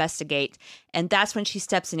goes to investigate. And that's when she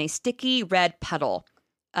steps in a sticky red puddle.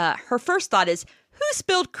 Her first thought is, who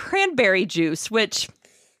spilled cranberry juice? Which,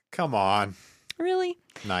 Come on. really?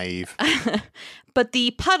 Naive. But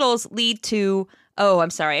the puddles lead to,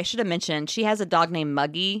 I'm sorry, I should have mentioned, she has a dog named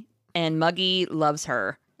Muggy, and Muggy loves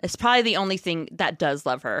her. It's probably the only thing that does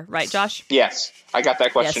love her. Right, Josh? Yes. I got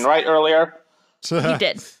that question Yes. right earlier. You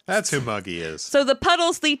did. That's who Muggy is. So the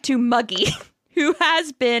puddles lead to Muggy, who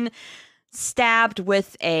has been stabbed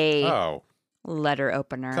with a Oh, letter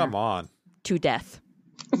opener come on. to death.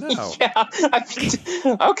 No. Yeah.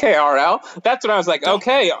 Okay, RL. That's when I was like,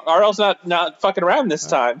 okay, RL's not fucking around this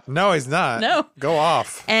time. No, he's not. No. Go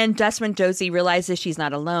off. And that's when Josie realizes she's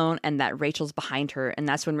not alone and that Rachel's behind her. And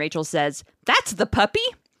that's when Rachel says, "That's the puppy."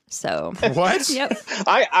 So, What? yep.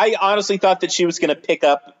 I honestly thought that she was going to pick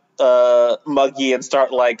up Muggy and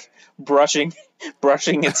start, like, brushing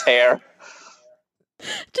its hair.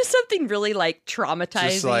 Just something really like traumatizing.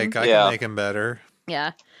 Just like, I Yeah. can make him better.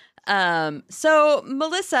 Yeah. So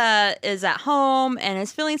Melissa is at home and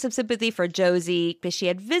is feeling some sympathy for Josie because she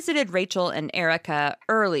had visited Rachel and Erica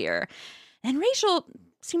earlier. And Rachel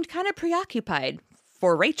seemed kind of preoccupied.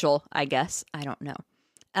 For Rachel, I guess. I don't know.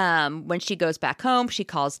 When she goes back home, she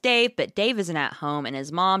calls Dave, but Dave isn't at home and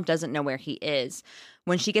his mom doesn't know where he is.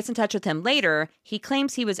 When she gets in touch with him later, he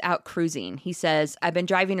claims he was out cruising. He says, "I've been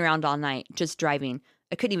driving around all night, just driving.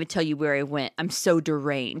 I couldn't even tell you where I went. I'm so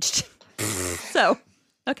deranged." So,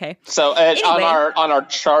 okay. So Anyway. on our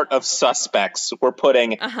chart of suspects, we're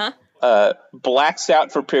putting blacks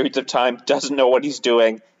out for periods of time, doesn't know what he's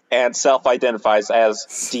doing, and self-identifies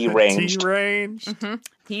as deranged. Deranged.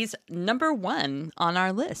 He's number 1 on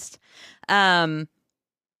our list.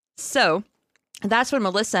 So that's when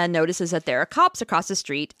Melissa notices that there are cops across the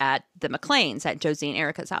street at the McLeans, at Josie and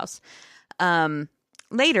Erica's house.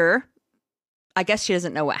 Later, I guess she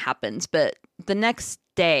doesn't know what happens, but the next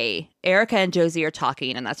day, Erica and Josie are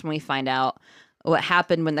talking, and that's when we find out what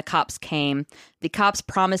happened when the cops came. The cops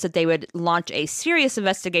promised that they would launch a serious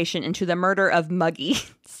investigation into the murder of Muggy.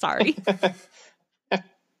 Sorry.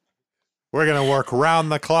 We're going to work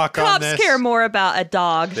round the clock on this. Cops care more about a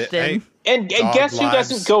dog than... And guess who lives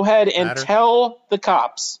doesn't go ahead and matter. tell the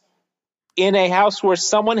cops in a house where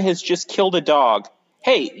someone has just killed a dog,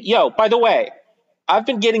 "Hey, yo, by the way, I've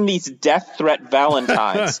been getting these death threat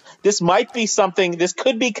Valentines. This might be something, this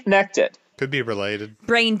could be connected." Could be related.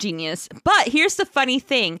 Brain genius. But here's the funny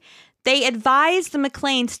thing. They advised the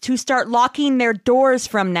McLeans to start locking their doors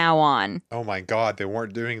from now on. Oh my God, they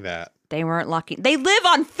weren't doing that. They weren't locking. They live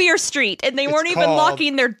on Fear Street, and they It's weren't even called-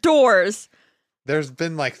 locking their doors. There's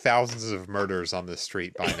been like thousands of murders on this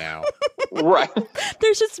street by now. Right.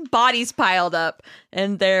 There's just bodies piled up,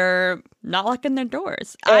 and they're not locking their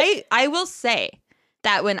doors. I will say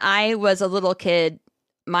that when I was a little kid,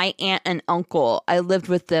 my aunt and uncle, I lived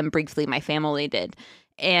with them briefly, my family did,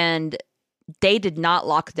 and they did not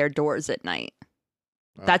lock their doors at night.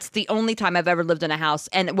 That's the only time I've ever lived in a house.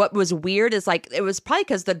 And what was weird is like, it was probably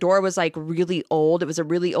because the door was like really old. It was a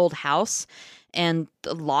really old house and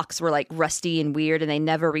the locks were like rusty and weird, and they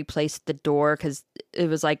never replaced the door because it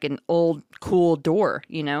was like an old, cool door,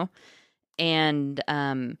 you know? And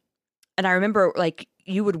I remember like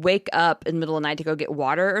you would wake up in the middle of the night to go get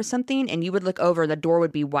water or something, and you would look over and the door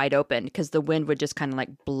would be wide open because the wind would just kind of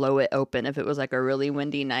like blow it open if it was like a really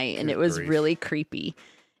windy night, and Good it was grief. really creepy.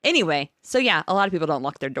 Anyway, so yeah, a lot of people don't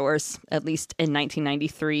lock their doors, at least in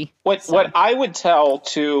 1993. What I would tell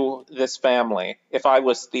to this family, if I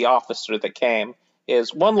was the officer that came,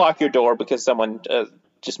 is 1, lock your door because someone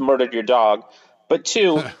just murdered your dog. But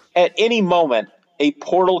 2, at any moment, a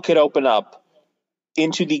portal could open up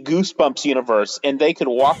into the Goosebumps universe, and they could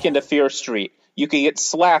walk into Fear Street. You could get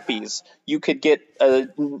Slappies. You could get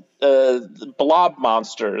blob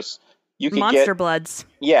monsters. You could Monster Bloods.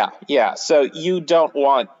 Yeah. So you don't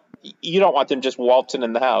want them just waltzing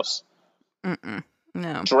in the house. No.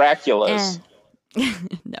 Draculas.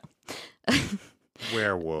 No.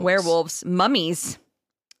 Werewolves. Mummies.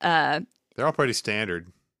 They're all pretty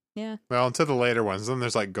standard. Yeah. Well, until the later ones. Then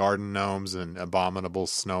there's like garden gnomes and abominable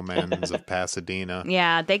snowmans of Pasadena.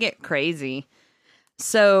 Yeah, they get crazy.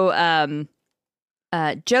 So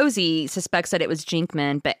Josie suspects that it was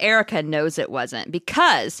Jinkman, but Erica knows it wasn't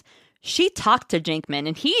because she talked to Jinkman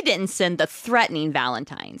and he didn't send the threatening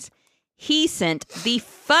Valentines. He sent the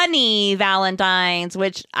funny Valentines,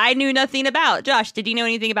 which I knew nothing about. Josh, did you know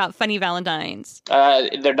anything about funny Valentines?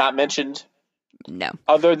 They're not mentioned. No.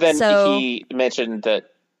 Other than So- he mentioned that.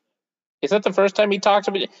 Is that the first time he talked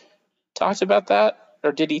about that?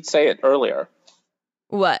 Or did he say it earlier?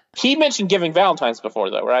 What? He mentioned giving Valentines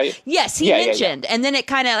before, though, right? Yes, he Yeah. mentioned. And then it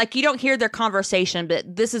kind of like you don't hear their conversation,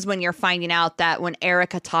 but this is when you're finding out that when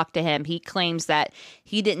Erica talked to him, he claims that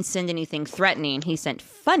he didn't send anything threatening. He sent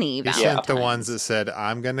funny He Valentines. sent the ones that said,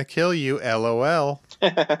 "I'm going to kill you, LOL."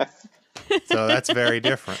 So that's very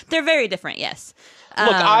different. They're very different, yes.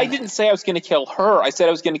 Look, I didn't say I was going to kill her. I said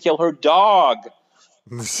I was going to kill her dog.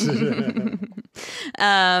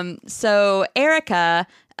 So Erica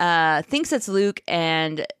thinks it's Luke,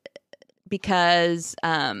 and because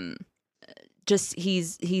just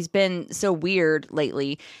he's been so weird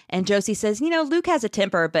lately, and Josie says, Luke has a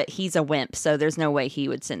temper, but he's a wimp, so there's no way he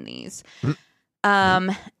would send these.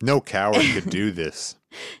 No coward could do this.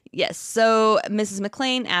 Yes. So Mrs.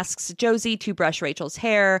 McLean asks Josie to brush Rachel's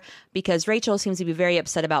hair because Rachel seems to be very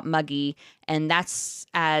upset about Muggy, and that's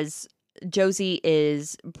as Josie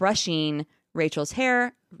is brushing Rachel's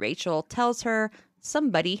hair, Rachel tells her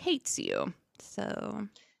somebody hates you. So,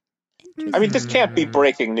 I mean, this can't be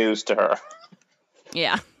breaking news to her.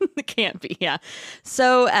 Yeah, it can't be. Yeah.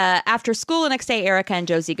 So after school the next day, Erica and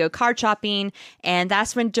Josie go card shopping, and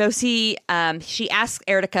that's when Josie she asks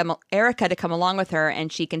Erica to come along with her,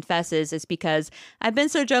 and she confesses it's because I've been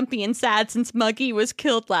so jumpy and sad since Muggy was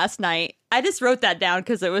killed last night. I just wrote that down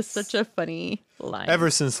because it was such a funny line. Ever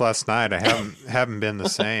since last night, I haven't been the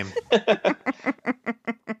same.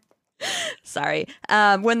 Sorry.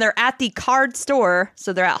 When they're at the card store,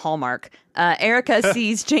 so they're at Hallmark, Erica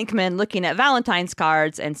sees Jankman looking at Valentine's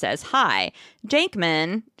cards and says hi.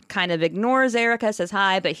 Jankman kind of ignores Erica, says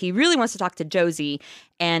hi, but he really wants to talk to Josie.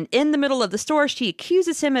 And in the middle of the store, she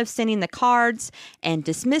accuses him of sending the cards and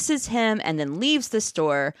dismisses him and then leaves the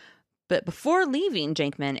store. But before leaving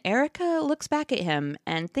Jankman, Erica looks back at him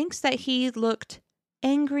and thinks that he looked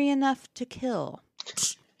angry enough to kill.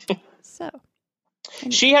 So...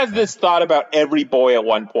 She has this thought about every boy at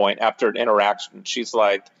one point after an interaction. She's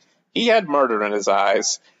like, he had murder in his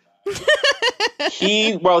eyes.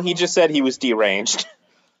 He just said he was deranged.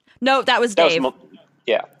 No, that was Dave.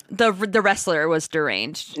 Yeah. The wrestler was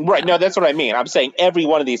deranged. Right. Yeah. No, that's what I mean. I'm saying every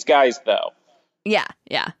one of these guys, though. Yeah.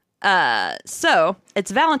 So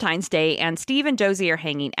it's Valentine's Day, and Steve and Josie are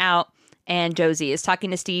hanging out. And Josie is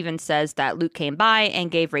talking to Steve and says that Luke came by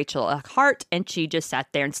and gave Rachel a heart, and she just sat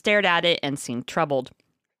there and stared at it and seemed troubled.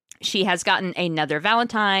 She has gotten another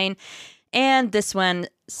Valentine, and this one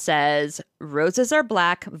says, roses are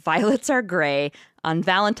black, violets are gray. On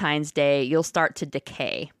Valentine's Day, you'll start to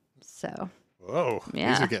decay. So, Whoa,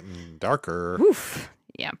 yeah. These are getting darker. Oof.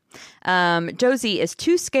 Yeah. Josie is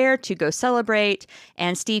too scared to go celebrate,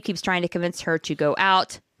 and Steve keeps trying to convince her to go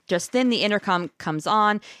out. Just then the intercom comes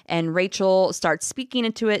on and Rachel starts speaking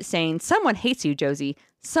into it saying, someone hates you, Josie.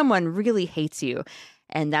 Someone really hates you.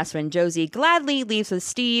 And that's when Josie gladly leaves with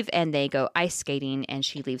Steve and they go ice skating and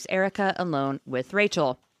she leaves Erica alone with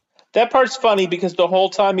Rachel. That part's funny because the whole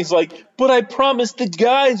time he's like, but I promised the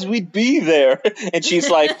guys we'd be there. And she's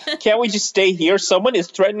like, can't we just stay here? Someone is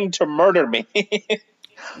threatening to murder me.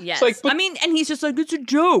 Yes. Like, I mean, and he's just like, it's a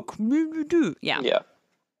joke. Yeah. Yeah.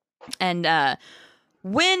 And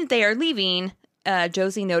when they are leaving,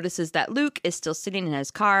 Josie notices that Luke is still sitting in his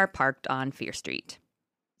car parked on Fear Street.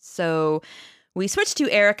 So we switch to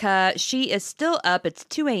Erica. She is still up. It's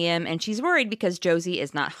 2 a.m. and she's worried because Josie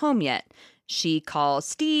is not home yet. She calls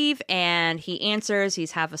Steve and he answers.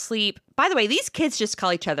 He's half asleep. By the way, these kids just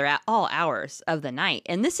call each other at all hours of the night.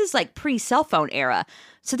 And this is like pre-cell phone era.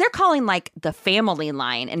 So they're calling like the family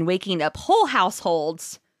line and waking up whole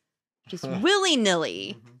households just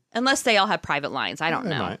willy-nilly. Unless they all have private lines. I don't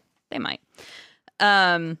know. They might.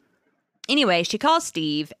 Anyway, she calls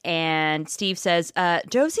Steve, and Steve says,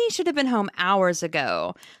 Josie should have been home hours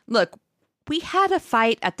ago. Look, we had a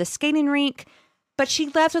fight at the skating rink, but she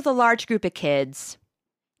left with a large group of kids,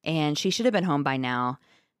 and she should have been home by now.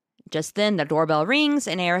 Just then, the doorbell rings,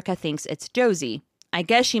 and Erica thinks it's Josie. I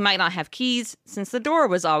guess she might not have keys, since the door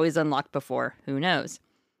was always unlocked before. Who knows?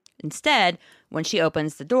 Instead, when she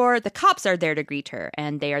opens the door, the cops are there to greet her,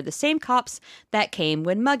 and they are the same cops that came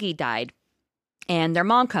when Muggy died. And their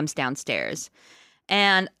mom comes downstairs.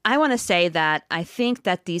 And I want to say that I think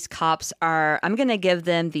that these cops I'm going to give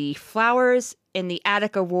them the Flowers in the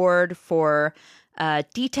Attic Award for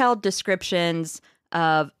detailed descriptions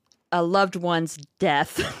of a loved one's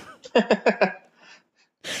death.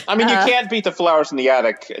 I mean, you can't beat the Flowers in the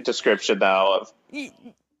Attic description now of...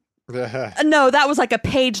 No, that was like a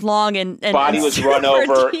page long and body was run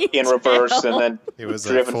over in reverse and then it was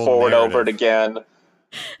driven forward over it again.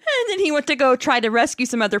 And then he went to go try to rescue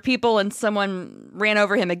some other people and someone ran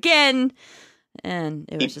over him again. And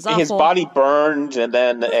it was just awful. His body burned and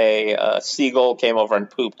then a seagull came over and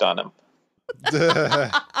pooped on him.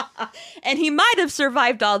 And he might have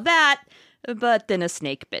survived all that, but then a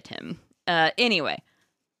snake bit him. Anyway,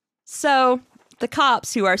 so the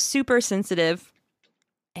cops who are super sensitive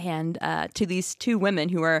and to these two women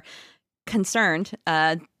who are concerned,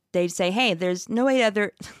 they say, hey, there's no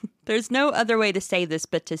other way to say this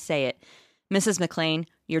but to say it. Mrs. McLean,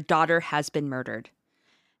 your daughter has been murdered.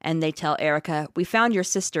 And they tell Erica, we found your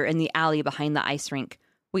sister in the alley behind the ice rink.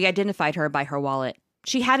 We identified her by her wallet.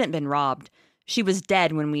 She hadn't been robbed. She was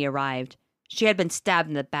dead when we arrived. She had been stabbed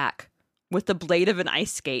in the back with the blade of an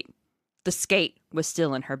ice skate. The skate was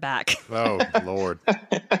still in her back. Oh, Lord.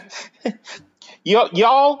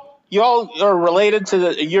 Y'all are related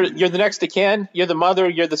to you're the next of kin. You're the mother.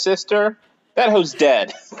 You're the sister. That hoe's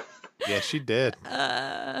dead. Yeah, she did.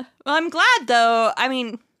 Well, I'm glad though. I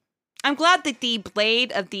mean, I'm glad that the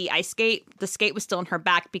blade of the the skate was still in her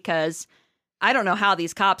back because I don't know how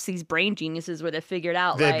these cops, these brain geniuses, would have figured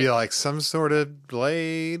out. They'd be like some sort of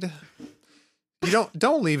blade. You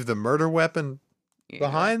don't leave the murder weapon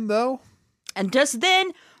behind though. And just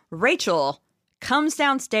then, Rachel comes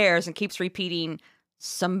downstairs and keeps repeating,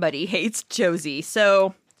 somebody hates Josie.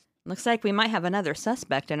 So looks like we might have another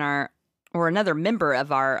suspect or another member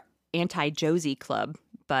of our anti-Josie club.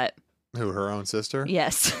 But Who, her own sister?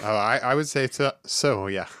 yes. Oh, I would say so,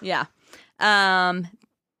 yeah. Yeah.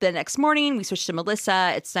 The next morning, we switch to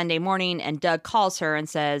Melissa. It's Sunday morning, and Doug calls her and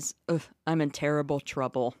says, "Ugh, I'm in terrible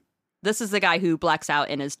trouble." This is the guy who blacks out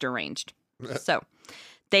and is deranged. So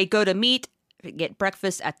they go to get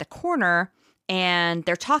breakfast at the corner, and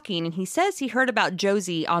they're talking, and he says he heard about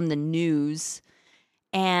Josie on the news,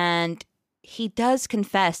 and he does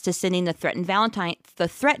confess to sending the threatening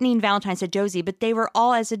Valentines to Josie, but they were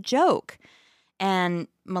all as a joke. And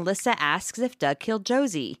Melissa asks if Doug killed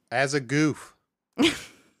Josie. As a goof.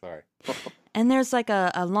 Sorry. And there's like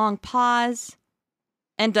a long pause.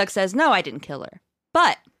 And Doug says, no, I didn't kill her.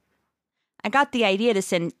 But I got the idea to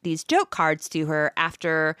send these joke cards to her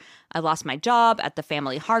after I lost my job at the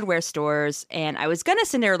family hardware stores. And I was going to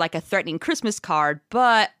send her like a threatening Christmas card,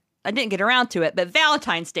 but I didn't get around to it. But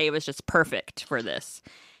Valentine's Day was just perfect for this.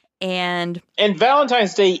 And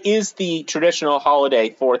Valentine's Day is the traditional holiday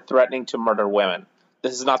for threatening to murder women.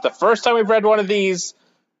 This is not the first time we've read one of these.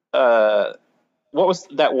 What was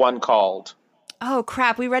that one called? oh,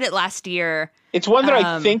 crap. We read it last year. It's one that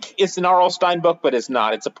I think is an R.L. Stein book, but it's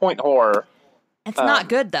not. It's a point horror. It's not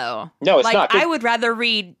good, though. No, it's not. I would rather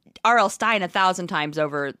read R.L. Stein 1,000 times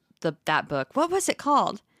over that book. What was it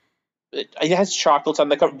called? It has chocolates on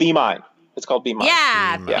the cover. Be Mine. It's called Be Mine.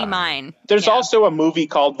 Yeah, Be Be Mine. Mine. There's Yeah. also a movie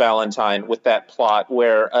called Valentine with that plot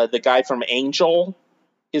where the guy from Angel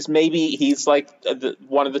is he's like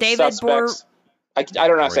one of the David suspects. I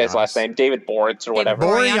don't know how to say his last name. David Boritz or whatever.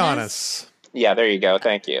 Boreanaz. Yeah, there you go.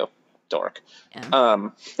 Thank you, dork. Yeah.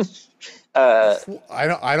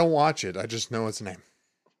 I don't watch it. I just know its name.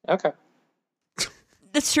 Okay.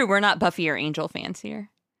 That's true. We're not Buffy or Angel fans here.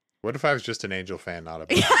 What if I was just an Angel fan, not a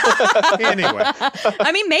Anyway.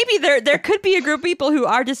 I mean, maybe there could be a group of people who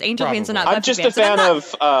are just Angel fans and not Probably. Buffy I'm just fans. a And I'm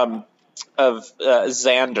fan not- of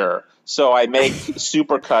Xander, so I make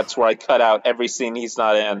supercuts where I cut out every scene he's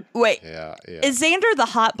not in. Wait, Yeah. is Xander the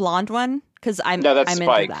hot blonde one? Because I'm that's I'm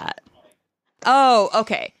Spike. into that. Oh,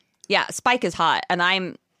 okay. Yeah, Spike is hot, and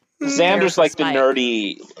I'm Xander's like the Spike.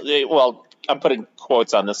 nerdy. Well, I'm putting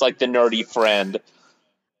quotes on this, like the nerdy friend.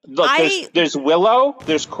 Look, there's Willow,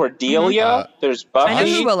 there's Cordelia, there's Buffy. I know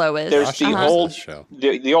who Willow is. There's Josh the loves old this show.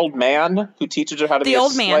 the old man who teaches her how to be the a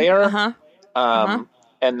old man. slayer.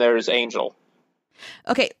 And there's Angel.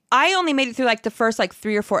 Okay, I only made it through like the first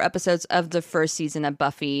 3 or 4 episodes of the first season of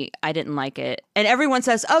Buffy. I didn't like it. And everyone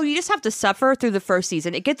says, oh, you just have to suffer through the first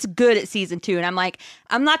season. It gets good at season 2. And I'm like,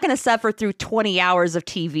 I'm not going to suffer through 20 hours of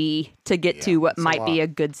TV to get to what it's a might be lot. a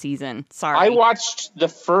good season. Sorry. I watched the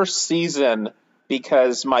first season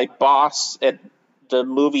because my boss at the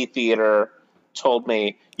movie theater told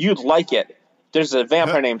me, you'd like it. There's a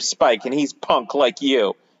vampire named Spike, and he's punk like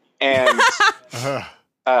you. And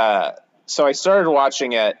so I started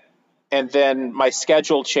watching it, and then my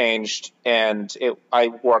schedule changed, and I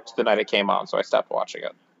worked the night it came on, so I stopped watching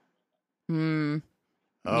it.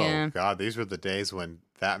 Oh, Yeah. God. These were the days when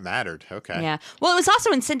that mattered. Okay. Yeah. Well, it was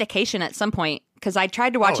also in syndication at some point because I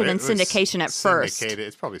tried to watch it in was syndication at first. syndicated.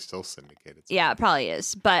 It's probably still syndicated. Yeah, it probably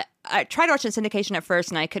is. But I tried to watch it in syndication at first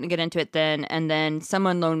and I couldn't get into it then. And then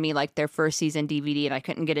someone loaned me their first season DVD and I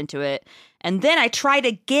couldn't get into it. And then I tried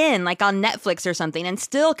again, on Netflix or something, and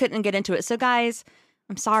still couldn't get into it. So, guys,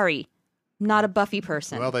 I'm sorry. I'm not a Buffy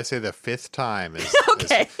person. Well, they say the 5th time is,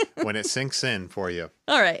 Okay. is when it sinks in for you.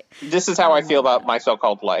 All right. This is how I feel about My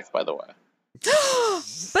So-Called Life, by the way.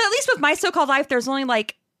 But at least with My So-Called Life, there's only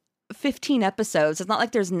 15 episodes. It's not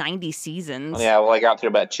like there's 90 seasons. Yeah, well, I got through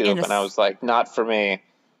about 2, And and I was like, not for me.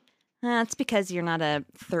 It's because you're not a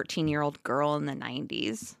 13-year-old girl in the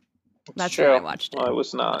 90s. That's True. when I watched it. Well, I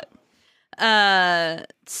was not.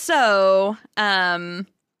 So,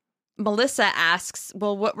 Melissa asks,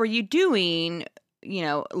 well, what were you doing,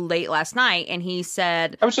 late last night? And he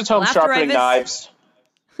said, I was just home "Well, after sharpening I knives.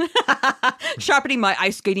 sharpening my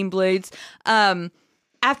ice skating blades.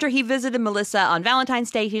 After he visited Melissa on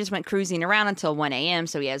Valentine's Day, he just went cruising around until 1 a.m.,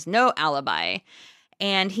 so he has no alibi.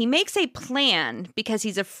 And he makes a plan because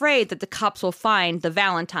he's afraid that the cops will find the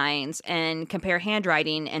Valentines and compare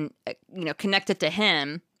handwriting and, connect it to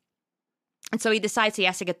him. And so he decides he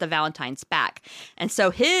has to get the Valentines back. And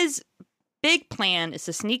so his big plan is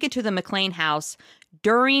to sneak into the McLean house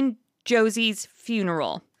during Josie's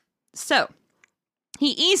funeral. So he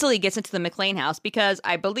easily gets into the McLean house because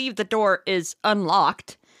I believe the door is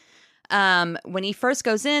unlocked. When he first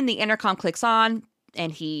goes in, the intercom clicks on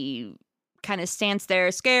and he kind of stands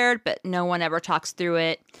there scared, but no one ever talks through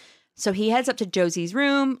it. So he heads up to Josie's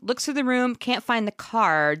room, looks through the room, can't find the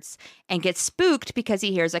cards, and gets spooked because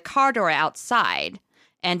he hears a car door outside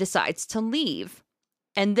and decides to leave.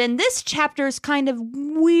 And then this chapter is kind of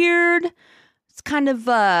weird. It's kind of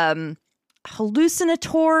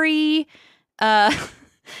hallucinatory.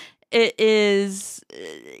 It is,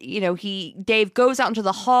 Dave goes out into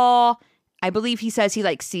the hall. I believe he says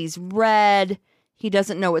he sees red. He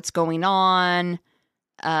doesn't know what's going on.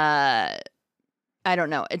 I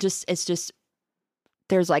don't know. It's just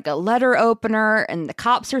there's a letter opener and the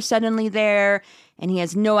cops are suddenly there and he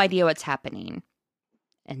has no idea what's happening.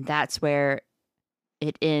 And that's where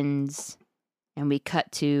it ends. And we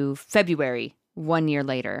cut to February, 1 year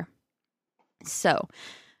later. So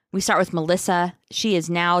we start with Melissa. She is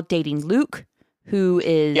now dating Luke, who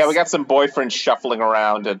is... Yeah, we got some boyfriends shuffling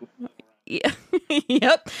around. And yeah.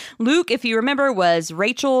 Yep. Luke, if you remember, was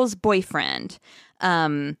Rachel's boyfriend.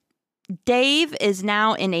 Dave is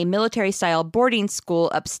now in a military-style boarding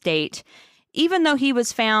school upstate, even though he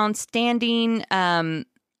was found standing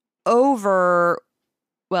over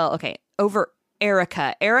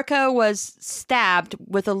Erica. Erica was stabbed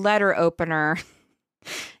with a letter opener,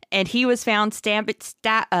 and he was found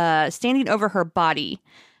standing over her body.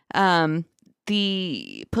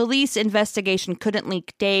 The police investigation couldn't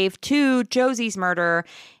link Dave to Josie's murder,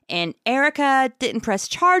 and Erica didn't press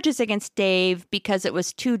charges against Dave because it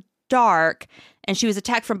was too dark, and she was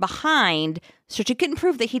attacked from behind, so she couldn't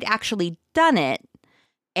prove that he'd actually done it.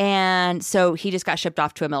 And so he just got shipped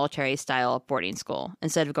off to a military-style boarding school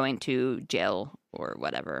instead of going to jail or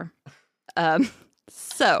whatever.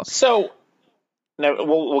 So no,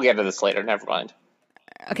 we'll get to this later. Never mind.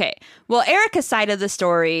 Okay. Well, Erica's side of the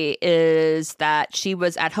story is that she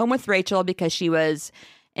was at home with Rachel because she was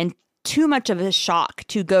in too much of a shock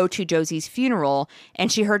to go to Josie's funeral,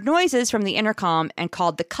 and she heard noises from the intercom and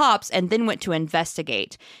called the cops and then went to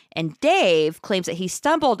investigate. And Dave claims that he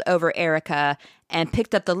stumbled over Erica and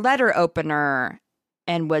picked up the letter opener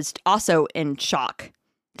and was also in shock.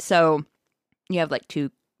 So you have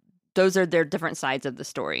those are their different sides of the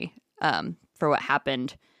story for what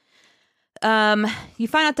happened. You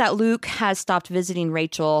find out that Luke has stopped visiting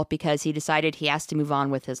Rachel because he decided he has to move on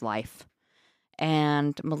with his life.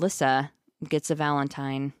 And Melissa gets a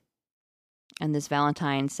Valentine. And this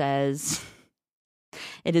Valentine says,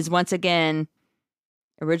 it is once again,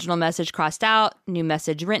 original message crossed out, new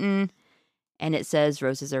message written. And it says,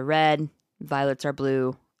 roses are red, violets are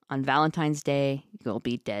blue. On Valentine's Day, you'll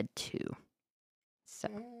be dead too. So,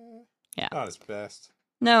 yeah. Not his best.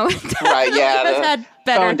 No. Right, yeah. That's had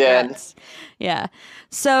better threats. Yeah.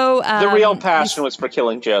 So, the real passion was for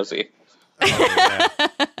killing Josie. Oh,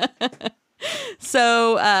 yeah.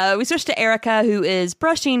 So we switch to Erica, who is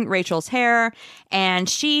brushing Rachel's hair, and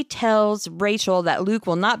she tells Rachel that Luke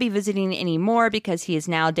will not be visiting anymore because he is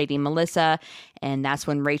now dating Melissa. And that's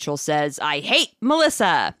when Rachel says, I hate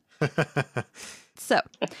Melissa. So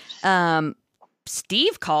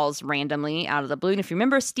Steve calls randomly out of the blue. And if you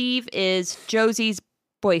remember, Steve is Josie's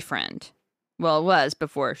boyfriend. Well, it was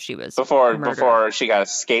before she was murdered. Before she got a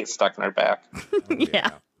skate stuck in her back. Oh, Yeah.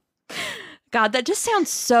 God, that just sounds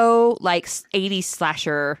so 80s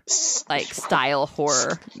slasher style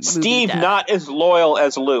horror. Steve not as loyal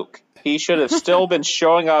as Luke. He should have still been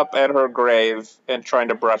showing up at her grave and trying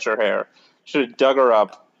to brush her hair. Should have dug her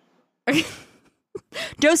up.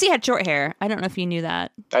 Josie had short hair. I don't know if you knew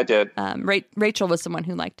that. I did. Rachel was someone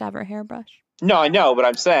who liked to have her hair brushed. No, I know, but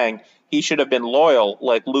I'm saying he should have been loyal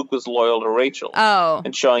like Luke was loyal to Rachel. Oh.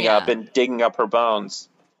 And showing up and digging up her bones.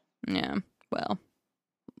 Yeah, well,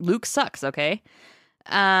 Luke sucks, okay?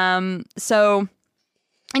 So,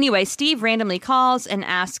 anyway, Steve randomly calls and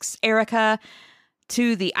asks Erica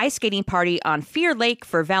to the ice skating party on Fear Lake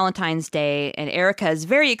for Valentine's Day, and Erica is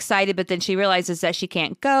very excited, but then she realizes that she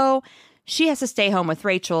can't go. She has to stay home with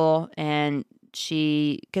Rachel, and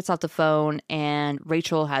she gets off the phone, and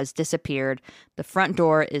Rachel has disappeared. The front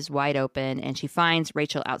door is wide open, and she finds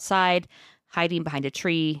Rachel outside, hiding behind a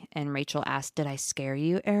tree, and Rachel asks, did I scare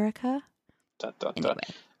you, Erica? Dun, dun, Anyway.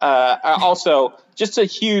 dun. Also, just a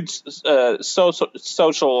huge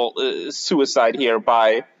social suicide here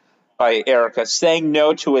by Erica, saying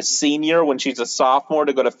no to a senior when she's a sophomore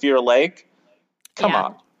to go to Fear Lake. Come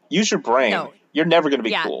on, use your brain. No. You're never going to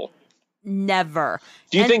be cool. Never.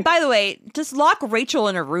 Do you think? By the way, just lock Rachel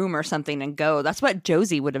in a room or something and go. That's what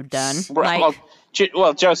Josie would have done. Well,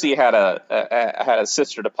 Josie had a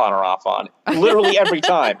sister to pawn her off on literally every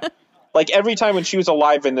time. Every time when she was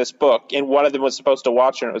alive in this book, and one of them was supposed to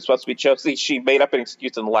watch her, and it was supposed to be Josie, she made up an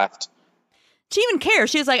excuse and left. She even cares.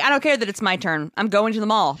 She was like, I don't care that it's my turn. I'm going to the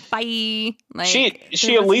mall. Bye.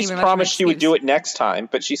 She at least promised she would do it next time,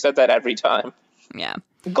 but she said that every time. Yeah.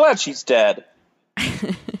 I'm glad she's dead.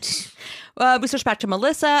 We switch back to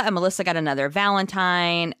Melissa, and Melissa got another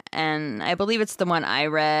Valentine, and I believe it's the one I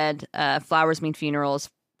read. Flowers mean funerals,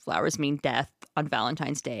 flowers mean death on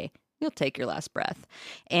Valentine's Day. You'll take your last breath.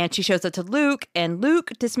 And she shows it to Luke, and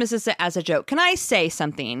Luke dismisses it as a joke. Can I say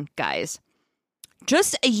something, guys?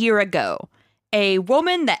 Just a year ago, a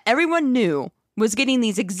woman that everyone knew was getting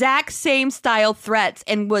these exact same style threats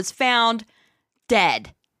and was found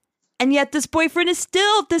dead. And yet this boyfriend is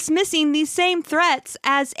still dismissing these same threats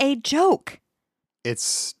as a joke.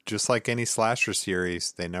 It's just like any slasher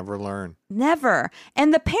series. They never learn. Never.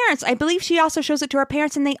 And the parents, I believe she also shows it to her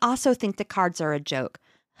parents, and they also think the cards are a joke.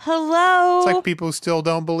 Hello? It's like people who still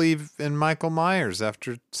don't believe in Michael Myers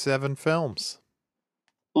after 7 films.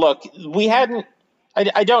 Look, we hadn't.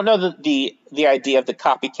 I don't know that the idea of the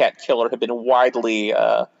copycat killer had been widely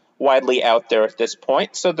out there at this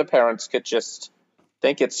point, so the parents could just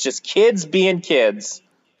think it's just kids being kids.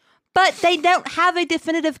 But they don't have a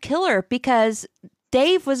definitive killer because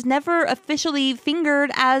Dave was never officially fingered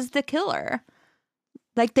as the killer.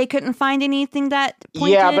 Like, they couldn't find anything that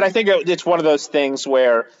pointed... Yeah, but I think it's one of those things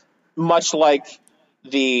where, much like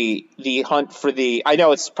the hunt for the... I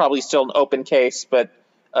know it's probably still an open case, but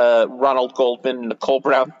Ronald Goldman, Nicole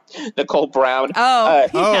Brown.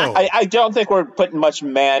 I don't think we're putting much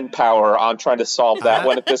manpower on trying to solve that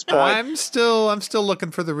one at this point. I'm still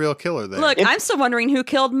looking for the real killer there. Look, I'm still wondering who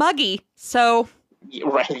killed Muggy, so...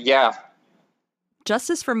 Right, yeah.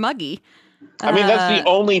 Justice for Muggy. I mean, that's the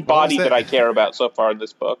only body that I care about so far in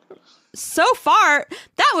this book. So far,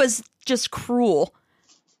 that was just cruel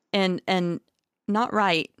and not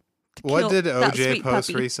right. What did OJ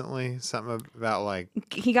post recently? Something about like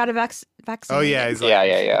he got a vaccine. Oh yeah, he's like,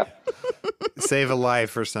 yeah. Save a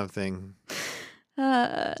life or something.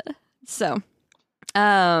 I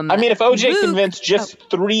mean, if OJ convinced just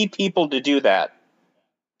 3 people to do that,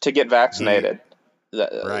 to get vaccinated,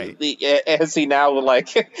 right? Has he now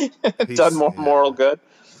done more moral good?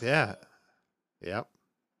 Yeah. Yep.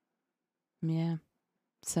 Yeah.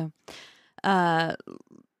 So,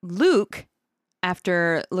 Luke,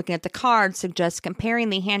 after looking at the card, suggests comparing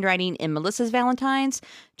the handwriting in Melissa's Valentines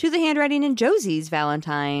to the handwriting in Josie's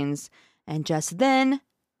Valentines. And just then,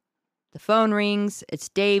 the phone rings. It's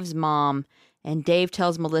Dave's mom. And Dave's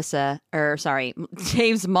mom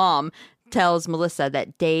tells Melissa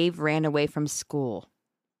that Dave ran away from school.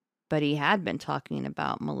 But he had been talking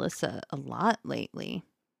about Melissa a lot lately.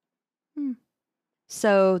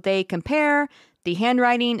 So they compare the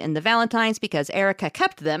handwriting and the Valentines because Erica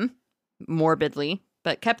kept them, morbidly,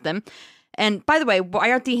 but kept them. And by the way, why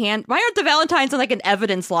aren't the Valentines in like an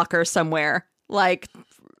evidence locker somewhere? Like,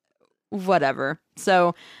 whatever.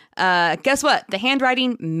 So, guess what? The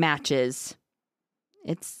handwriting matches.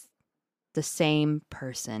 It's the same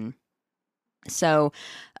person. So,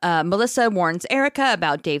 Melissa warns Erica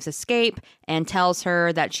about Dave's escape and tells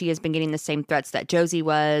her that she has been getting the same threats that Josie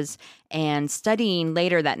was. And studying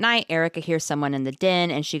later that night, Erica hears someone in the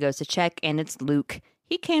den and she goes to check, and it's Luke.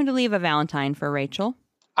 He came to leave a Valentine for Rachel.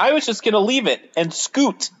 I was just going to leave it and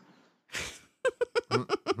scoot. I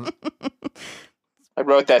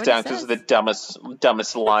wrote that down because it's the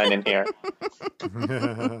dumbest line in here.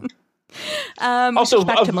 Also,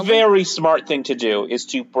 a very smart thing to do is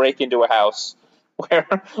to break into a house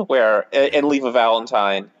where and leave a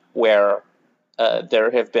Valentine where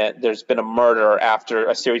there's been a murder after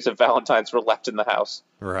a series of Valentines were left in the house.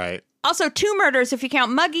 Right. Also, 2 murders if you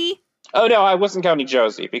count Muggy. Oh no, I wasn't counting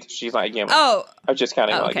Josie because she's not human. Oh, I was just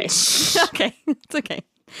counting okay. Muggy. Okay, it's okay.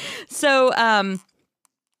 So,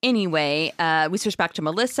 anyway, we switch back to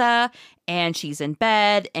Melissa, and she's in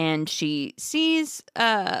bed, and she sees,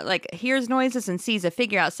 hears noises and sees a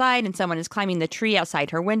figure outside, and someone is climbing the tree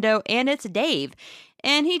outside her window, and it's Dave.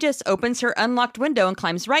 And he just opens her unlocked window and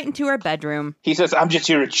climbs right into her bedroom. He says, "I'm just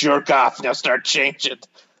here to jerk off. Now start changing."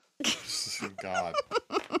 God.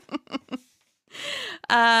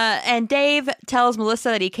 And Dave tells Melissa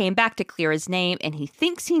that he came back to clear his name, and he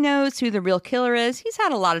thinks he knows who the real killer is. He's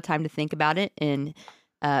had a lot of time to think about it in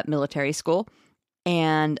military school.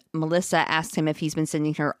 And Melissa asks him if he's been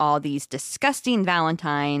sending her all these disgusting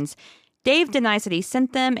Valentines. Dave denies that he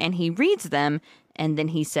sent them, and he reads them, and then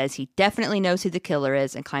he says he definitely knows who the killer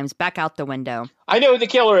is and climbs back out the window. "I know who the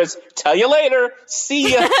killer is. Tell you later.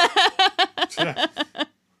 See ya."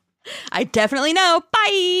 I definitely know.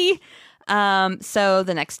 Bye. So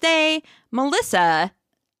the next day, Melissa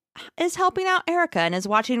is helping out Erica and is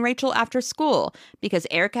watching Rachel after school because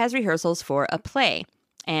Erica has rehearsals for a play.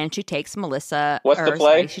 And she takes Melissa. What's the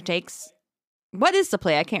play? What is the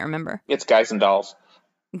play? I can't remember. It's Guys and Dolls.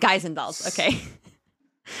 Guys and Dolls. Okay.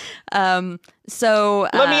 So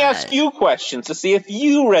Let me ask you questions to see if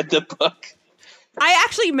you read the book. I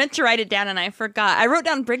actually meant to write it down and I forgot. I wrote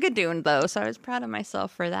down Brigadoon though, so I was proud of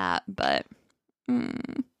myself for that. But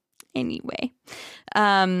anyway,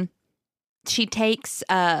 she takes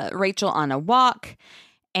Rachel on a walk,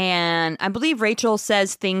 and I believe Rachel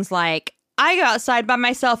says things like, "I go outside by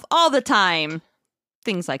myself all the time,"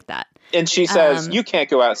 things like that. And she says, "You can't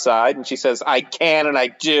go outside," and she says, "I can and I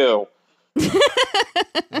do."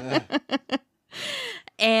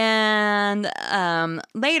 And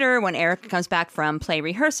later, when Erica comes back from play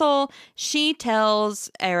rehearsal, she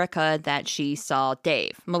tells Erica that she saw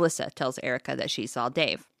Dave. Melissa tells Erica that she saw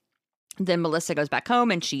Dave. Then Melissa goes back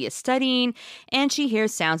home and she is studying, and she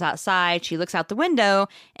hears sounds outside. She looks out the window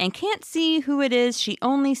and can't see who it is. She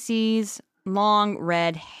only sees long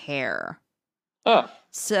red hair. Oh.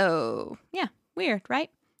 So, yeah, weird,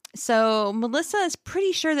 right? So Melissa is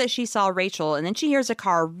pretty sure that she saw Rachel, and then she hears a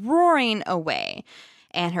car roaring away.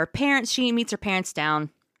 And she meets her parents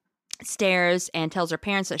downstairs and tells her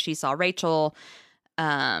parents that she saw Rachel.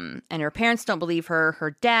 And her parents don't believe her.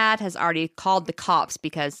 Her dad has already called the cops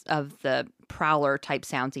because of the prowler type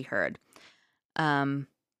sounds he heard.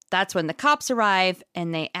 That's when the cops arrive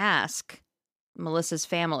and they ask Melissa's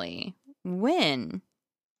family, when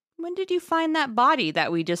did you find that body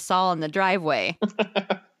that we just saw in the driveway?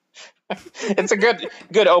 It's a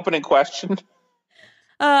good opening question.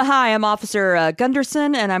 Hi, I'm Officer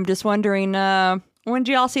Gunderson, and I'm just wondering, when did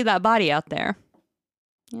y'all see that body out there?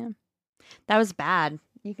 Yeah. That was bad.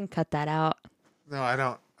 You can cut that out. No,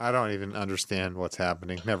 I don't even understand what's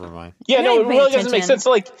happening. Never mind. Yeah, no, it really doesn't make sense.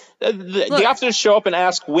 Like, the officers show up and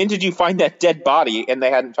ask, when did you find that dead body? And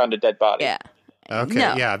they hadn't found a dead body. Yeah. Okay,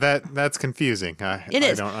 No. yeah, that's confusing. I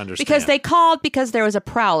don't understand. Because they called because there was a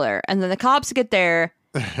prowler, and then the cops get there.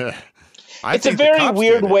 It's a very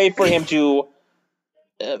weird way for him to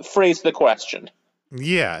phrase the question.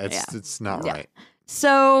 Yeah, it's not right.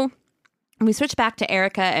 So we switch back to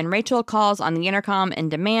Erica, and Rachel calls on the intercom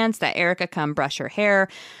and demands that Erica come brush her hair.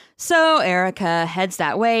 So Erica heads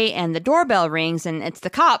that way, and the doorbell rings, and it's the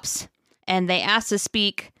cops, and they ask to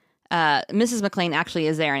speak. Mrs. McLean actually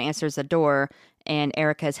is there and answers the door, and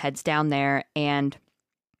Erica heads down there, and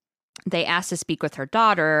they ask to speak with her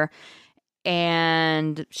daughter,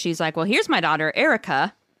 and she's like, well, here's my daughter,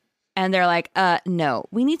 Erica. And they're like, no,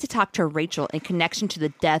 we need to talk to Rachel in connection to the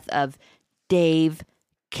death of Dave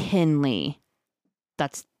Kinley.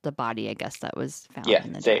 That's the body, I guess, that was found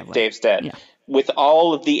in the driveway. Dave's dead. Yeah. With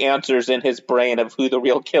all of the answers in his brain of who the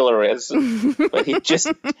real killer is. But he just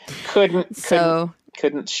couldn't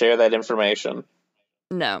share that information.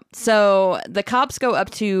 No. So the cops go up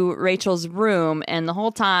to Rachel's room, and the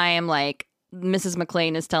whole time, like, Mrs.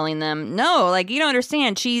 McLean is telling them, no, like, you don't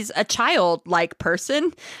understand. She's a childlike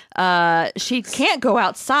person. She can't go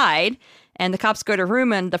outside. And the cops go to her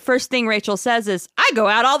room, and the first thing Rachel says is, I go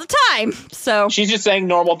out all the time. So she's just saying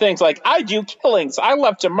normal things like, I do killings. I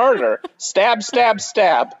love to murder. Stab, stab,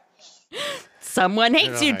 stab. Someone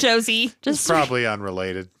hates you, Josie. Just probably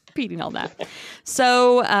unrelated. Repeating all that.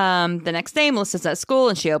 So the next day, Melissa's at school,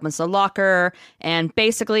 and she opens the locker, and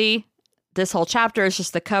basically this whole chapter is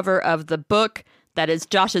just the cover of the book that is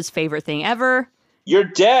Josh's favorite thing ever. You're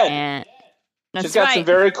dead. And she's got some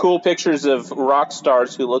very cool pictures of rock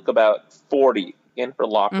stars who look about 40 in her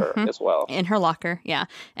locker as well. In her locker, yeah.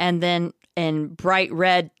 And then in bright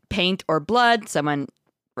red paint or blood, someone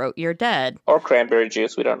wrote, you're dead. Or cranberry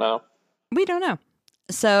juice, we don't know. We don't know.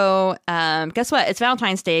 So guess what? It's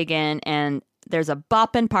Valentine's Day again, and there's a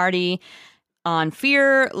bopping party on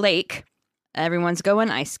Fear Lake. Everyone's going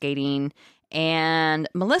ice skating, and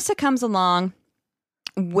Melissa comes along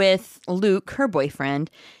with Luke, her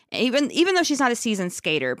boyfriend, even though she's not a seasoned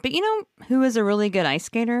skater. But you know who is a really good ice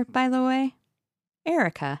skater, by the way?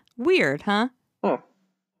 Erica. Weird, huh?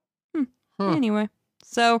 Anyway,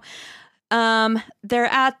 so they're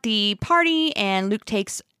at the party, and Luke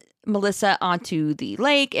takes Melissa onto the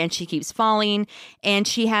lake, and she keeps falling, and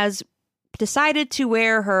she has decided to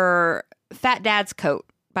wear her fat dad's coat.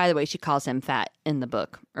 By the way, she calls him fat in the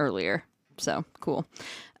book earlier. So cool.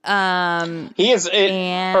 He is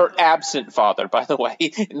her absent father, by the way.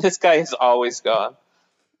 This guy is always gone.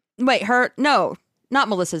 Wait, no, not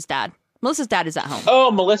Melissa's dad. Melissa's dad is at home. Oh,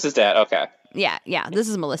 Melissa's dad. Okay. Yeah. This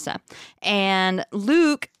is Melissa. And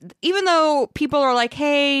Luke, even though people are like,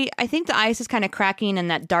 hey, I think the ice is kind of cracking in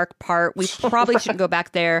that dark part, we probably shouldn't go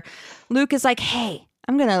back there. Luke is like, hey,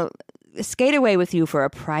 I'm going to skate away with you for a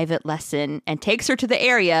private lesson, and takes her to the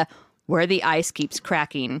area where the ice keeps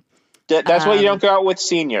cracking. That's why you don't go out with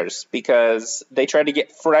seniors, because they try to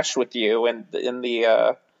get fresh with you in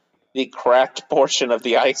the cracked portion of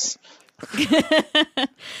the ice.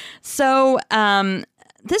 So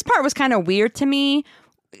this part was kind of weird to me.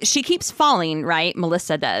 She keeps falling, right?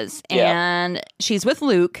 Melissa does. Yeah. And she's with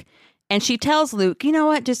Luke. And she tells Luke, you know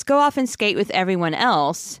what? Just go off and skate with everyone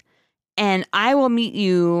else. And I will meet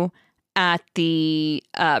you at the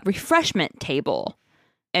refreshment table.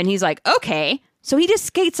 And he's like, okay. So he just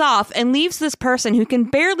skates off and leaves this person who can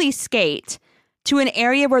barely skate to an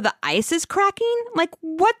area where the ice is cracking. Like,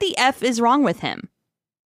 what the F is wrong with him?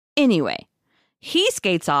 Anyway, he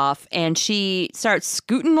skates off and she starts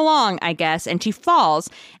scooting along, I guess, and she falls.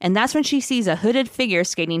 And that's when she sees a hooded figure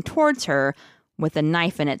skating towards her with a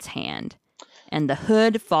knife in its hand. And the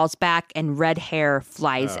hood falls back and red hair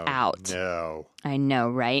flies out. No. I know,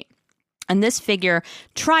 right? And this figure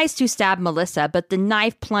tries to stab Melissa, but the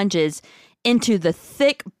knife plunges into the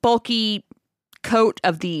thick, bulky coat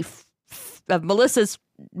of of Melissa's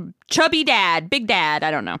chubby dad, big dad,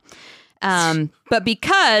 I don't know. But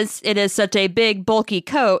because it is such a big, bulky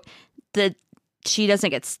coat, that she doesn't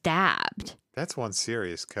get stabbed. That's one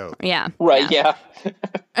serious coat. Yeah. Right, yeah.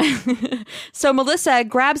 So Melissa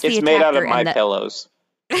grabs the It's attacker. made out of my and pillows.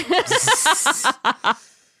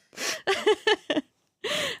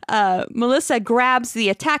 Melissa grabs the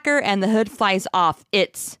attacker and the hood flies off.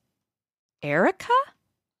 It's Erica?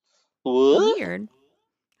 What? Weird.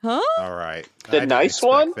 Huh? All right. The I didn't nice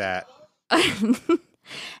expect one? That.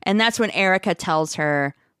 And that's when Erica tells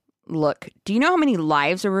her, look, do you know how many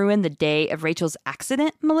lives were ruined the day of Rachel's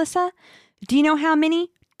accident, Melissa? Do you know how many?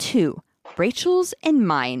 2. Rachel's and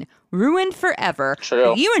mine. Ruined forever. True.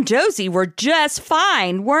 But you and Josie were just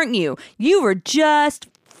fine, weren't you? You were just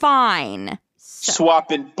fine.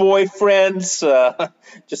 Swapping boyfriends,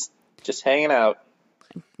 just hanging out.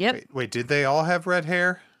 Yep. Wait, did they all have red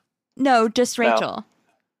hair? No, just Rachel.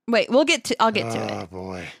 Wait, I'll get to it. Oh,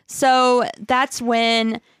 boy. So that's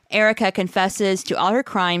when Erica confesses to all her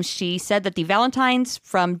crimes. She said that the Valentines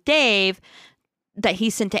from Dave that he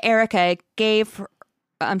sent to Erica the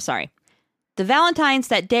Valentines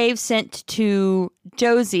that Dave sent to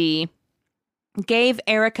Josie gave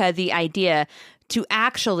Erica the idea to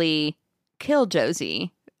actually kill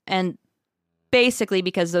Josie. And basically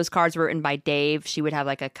because those cards were written by Dave, she would have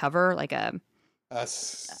like a cover, like a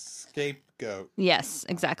scapegoat. Yes,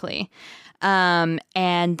 exactly. And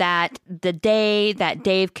that the day that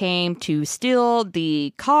Dave came to steal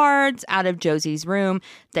the cards out of Josie's room,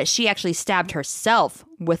 that she actually stabbed herself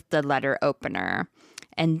with the letter opener.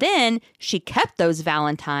 And then she kept those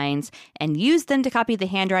Valentines and used them to copy the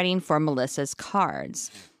handwriting for Melissa's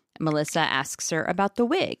cards. Melissa asks her about the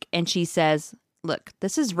wig, and she says, look,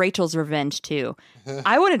 this is Rachel's revenge too.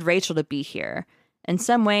 I wanted Rachel to be here. In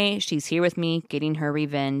some way, she's here with me getting her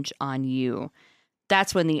revenge on you.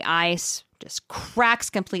 That's when the ice just cracks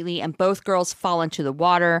completely and both girls fall into the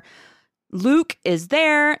water. Luke is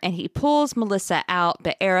there and he pulls Melissa out,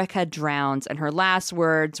 but Erica drowns. And her last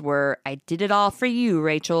words were, I did it all for you,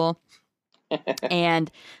 Rachel. And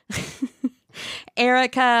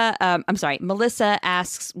Melissa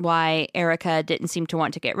asks why Erica didn't seem to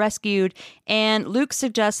want to get rescued. And Luke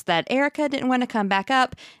suggests that Erica didn't want to come back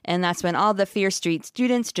up. And that's when all the Fear Street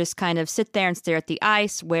students just kind of sit there and stare at the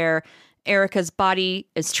ice where Erica's body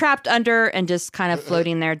is trapped under and just kind of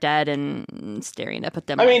floating there dead and staring up at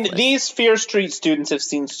them. I mean, lifeless. these Fear Street students have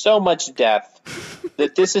seen so much death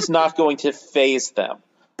that this is not going to faze them.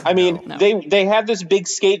 I mean, No. they had this big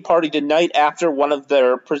skate party the night after one of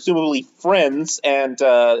their presumably friends and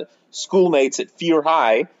schoolmates at Fear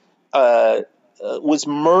High was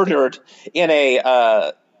murdered in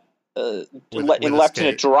left in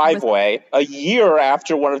a driveway a year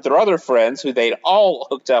after one of their other friends, who they'd all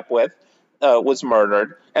hooked up with, was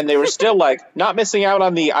murdered, and they were still not missing out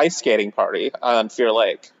on the ice skating party on Fear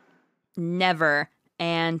Lake. Never.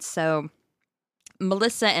 And so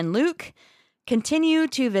Melissa and Luke continue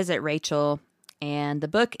to visit Rachel, and the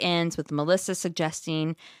book ends with Melissa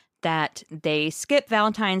suggesting that they skip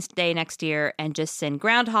Valentine's Day next year and just send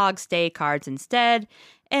Groundhog's Day cards instead.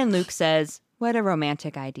 And Luke says, what a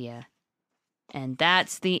romantic idea. And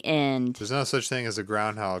that's the end. There's no such thing as a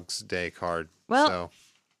Groundhog's Day card. Well, so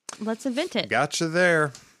let's invent it. gotcha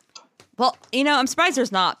there. Well, I'm surprised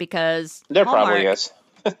there's not, because There Hallmark, probably is.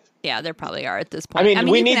 Yeah, there probably are at this point. I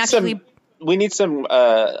mean, we you need can actually, some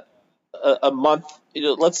a month.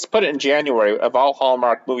 Let's put it in January of all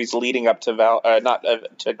Hallmark movies leading up to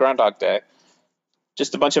to Groundhog Day.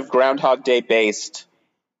 Just a bunch of Groundhog Day based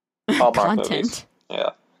Hallmark movies.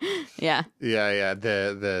 content. Yeah. Yeah.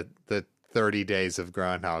 The 30 days of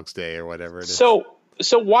Groundhog's Day or whatever it is. So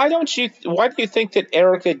why do you think that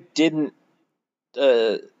Erica didn't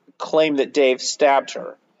claim that Dave stabbed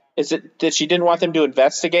her? Is it that she didn't want them to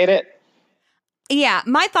investigate it? Yeah,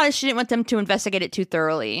 my thought is she didn't want them to investigate it too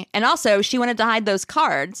thoroughly. And also, she wanted to hide those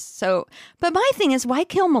cards. So, but my thing is, why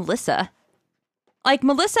kill Melissa? Like,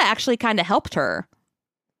 Melissa actually kind of helped her,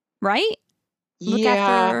 right? Look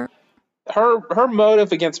after her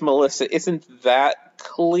motive against Melissa isn't that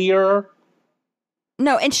clear.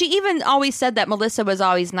 No, and she even always said that Melissa was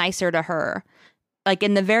always nicer to her. Like,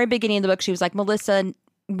 in the very beginning of the book, she was like, Melissa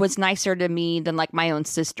was nicer to me than, like, my own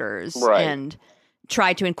sisters. Right. And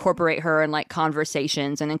tried to incorporate her in, like,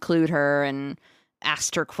 conversations and include her and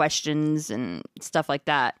asked her questions and stuff like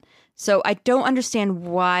that. So I don't understand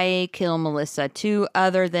why kill Melissa, too,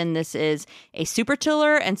 other than this is a super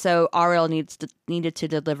chiller, and so RL needed to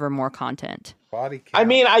deliver more content. Body count. I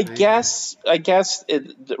mean, I guess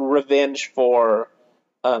revenge for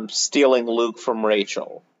stealing Luke from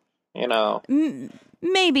Rachel, you know,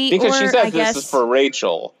 Maybe, because or she says I this guess, is for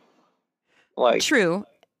Rachel, like true.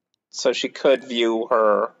 so she could view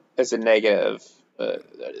her as a negative.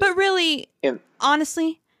 But really, in-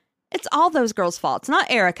 honestly, it's all those girls' faults, not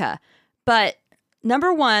Erica. But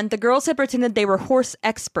number one, the girls had pretended they were horse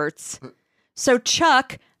experts. So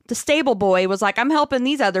Chuck, the stable boy, was like, I'm helping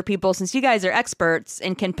these other people since you guys are experts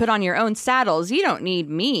and can put on your own saddles. You don't need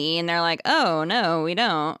me. And they're like, oh, no, we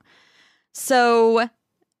don't. So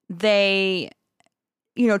they,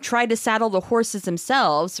 tried to saddle the horses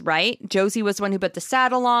themselves, right? Josie was the one who put the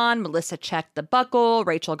saddle on. Melissa checked the buckle.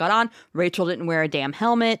 Rachel got on. Rachel didn't wear a damn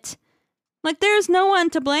helmet. Like, there's no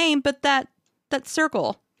one to blame but that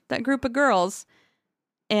circle, that group of girls.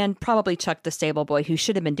 And probably Chuck the stable boy, who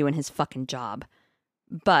should have been doing his fucking job.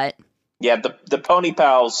 But yeah, the Pony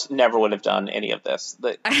Pals never would have done any of this.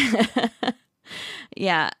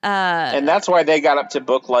 Yeah. And that's why they got up to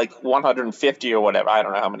book like 150 or whatever. I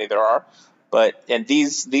don't know how many there are. And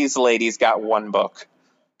these ladies got one book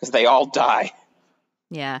because they all die.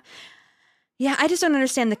 Yeah. Yeah, I just don't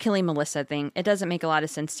understand the killing Melissa thing. It doesn't make a lot of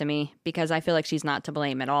sense to me because I feel like she's not to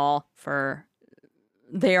blame at all for...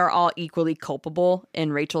 They are all equally culpable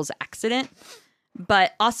in Rachel's accident.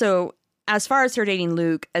 But also, as far as her dating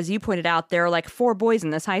Luke, as you pointed out, there are like 4 boys in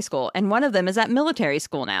this high school, and one of them is at military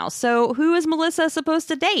school now. So who is Melissa supposed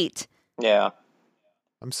to date? Yeah.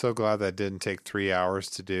 I'm so glad that didn't take 3 hours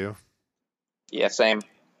to do. Yeah, same.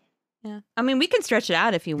 Yeah. I mean, we can stretch it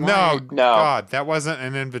out if you want. No, God, that wasn't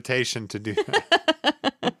an invitation to do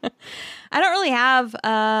that. I don't really have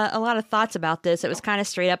a lot of thoughts about this. It was kind of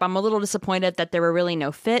straight up. I'm a little disappointed that there were really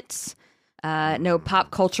no fits, no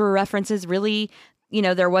pop culture references. Really,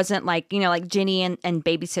 there wasn't like Ginny and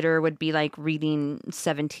Babysitter would be like reading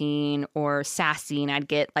 17 or Sassy, and I'd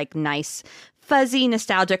get like nice, fuzzy,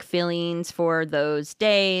 nostalgic feelings for those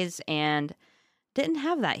days, and didn't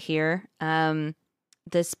have that here.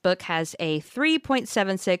 This book has a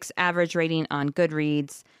 3.76 average rating on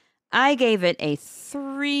Goodreads. I gave it a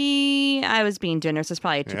 3. I was being generous. It's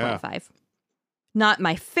probably a 2.5. Yeah. Not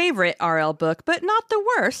my favorite RL book, but not the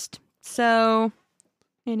worst. So,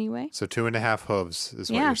 anyway. So 2.5 hooves is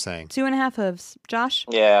what you're saying. 2.5 hooves. Josh?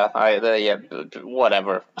 Yeah,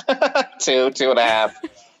 whatever. 2.5.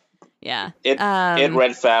 Yeah. It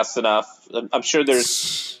read fast enough. I'm sure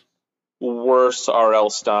there's worse R.L.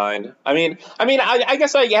 Stine. I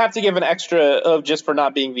guess I have to give an extra of just for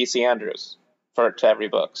not being V.C. Andrews to every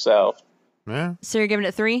book. So yeah. So you're giving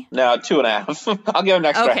it 3? No, 2.5. I'll give an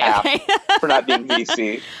extra half for not being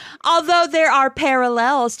V.C. Although there are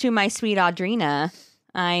parallels to My Sweet Audrina.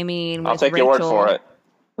 I mean, I'll take Rachel, your word for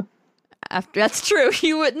it. That's true.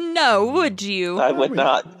 You wouldn't know, would you? I would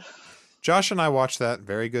not. Josh and I watched that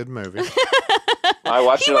very good movie. I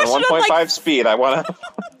watched it on 1.5 speed. I want to.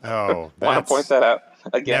 Oh, want to point that out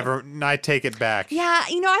again. I take it back. Yeah,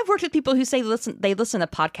 I've worked with people who say they listen to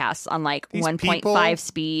podcasts on like 1.5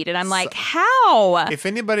 speed, and I'm like, how? If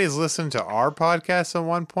anybody's listened to our podcast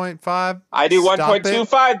on 1.5, I do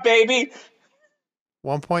 1.25, baby.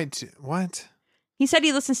 1.2. What? He said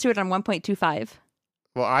he listens to it on 1.25.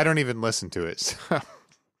 Well, I don't even listen to it. So.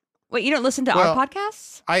 Wait, you don't listen to our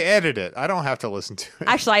podcasts? I edit it. I don't have to listen to it.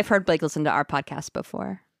 Actually, I've heard Blake listen to our podcast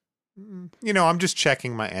before. I'm just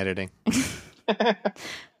checking my editing. I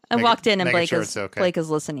walked in and Blake is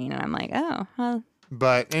listening, and I'm like, oh. Well.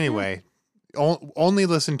 But anyway, only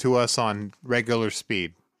listen to us on regular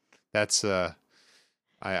speed. That's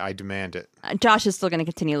I demand it. Josh is still going to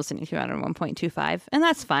continue listening to it on 1.25, and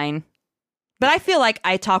that's fine. But I feel like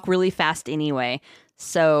I talk really fast anyway.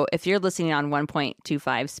 So if you're listening on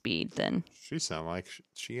 1.25 speed, then she sound like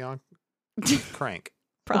she on crank.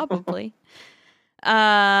 Probably.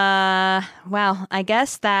 Well, I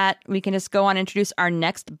guess that we can just go on and introduce our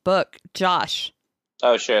next book, Josh.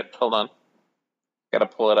 Oh shit! Hold on, gotta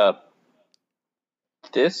pull it up.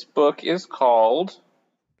 This book is called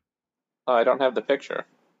Oh, I don't have the picture.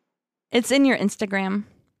 It's in your Instagram.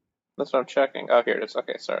 That's what I'm checking. Oh, here it is.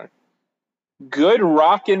 Okay, sorry. Good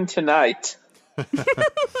Rockin' Tonight.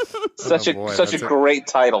 Such Oh, boy, a great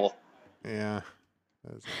title. Yeah.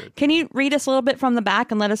 That's good. Can you read us a little bit from the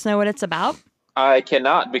back and let us know what it's about? I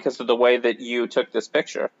cannot because of the way that you took this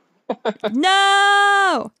picture.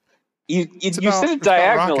 No! You about- sit it it's about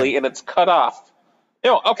diagonally rocking. and it's cut off.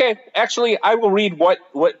 No, okay. Actually, I will read what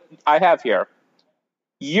I have here.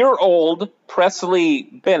 Year-old Presley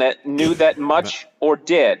Bennett knew that much or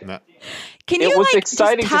did. No. Can you It was like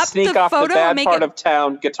exciting just to tap sneak the off the photo bad and make part it... of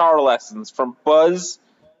town guitar lessons from Buzzsaw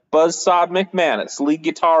McManus, lead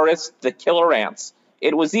guitarist, The Killer Ants.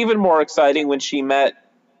 It was even more exciting when she met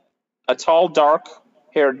a tall,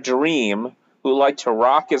 dark-haired dream who liked to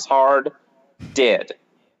rock as hard did.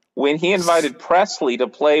 When he invited Presley to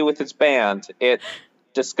play with his band, it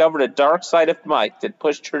discovered a dark side of Mike that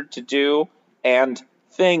pushed her to do and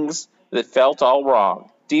things that felt all wrong.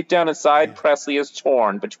 Deep down inside, Presley is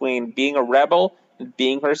torn between being a rebel and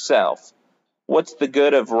being herself. What's the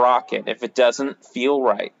good of rockin' if it doesn't feel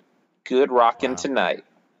right? Good rockin' tonight.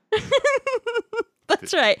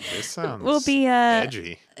 That's right. This sounds We'll be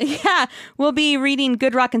edgy. Yeah, we'll be reading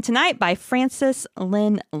Good Rockin' Tonight by Frances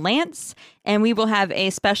Lynn Lance, and we will have a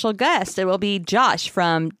special guest. It will be Josh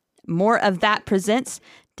from More of That Presents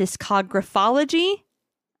Discographology.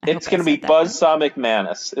 It's going to be Buzzsaw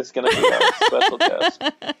McManus. It's going to be our special guest.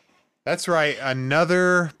 That's right.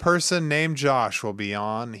 Another person named Josh will be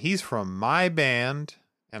on. He's from my band,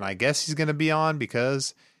 and I guess he's going to be on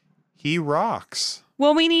because he rocks.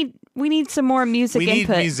 Well, we need some more music We need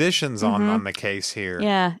input. musicians on the case here.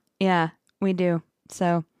 Yeah, we do.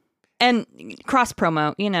 So, and cross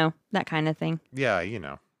promo, that kind of thing. Yeah, you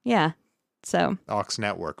know. Yeah. So, Aux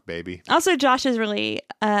Network, baby. also Josh is really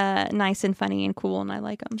nice and funny and cool, and I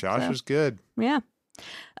like him. Josh so, is good. yeah.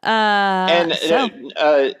 And So,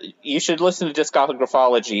 you should listen to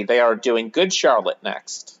Discographology. They are doing Good Charlotte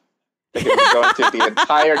next. They're going to be going through the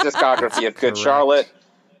entire discography of Good Correct. Charlotte.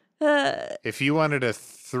 If you wanted a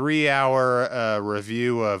 3-hour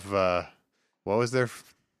review of what was their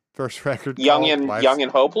first record Young called?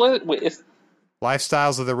 and Hopeless.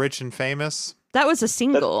 Lifestyles of the Rich and Famous. that was a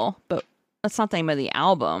single, but that's not the name of the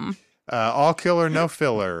album. All Killer No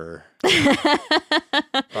Filler.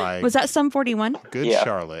 By Was that Sum 41? Good Yeah.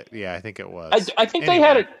 Charlotte. Yeah, I think it was. I think they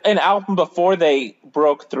had an album before they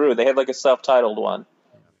broke through. They had like a self-titled one.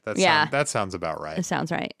 That sounds about right. It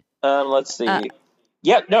sounds right. Let's see.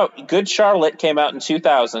 Good Charlotte came out in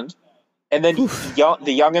 2000, and then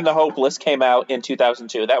The Young and the Hopeless came out in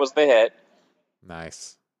 2002. That was the hit.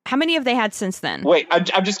 Nice. How many have they had since then? Wait, I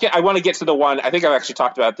want to get to the one. I think I've actually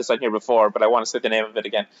talked about this on here before, but I want to say the name of it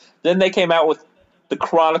again. Then they came out with The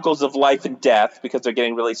Chronicles of Life and Death because they're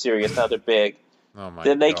getting really serious now. They're big. Oh my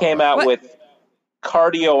Then they God. came out What? with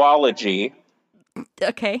Cardiology.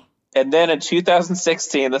 Okay. And then in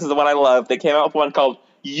 2016, this is the one I love, they came out with one called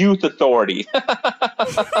Youth Authority.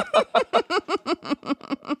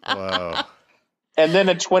 Whoa. And then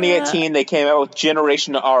in 2018, they came out with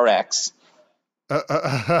Generation RX.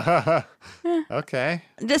 Okay.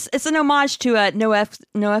 It's an homage to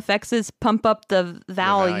NoFX's Pump Up the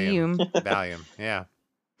Volume. Valium. Yeah.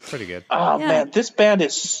 Pretty good. Oh, Yeah. man, this band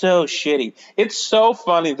is so shitty. It's so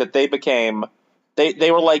funny that they became...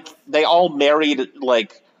 They were like... They all married,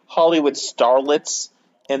 like, Hollywood starlets,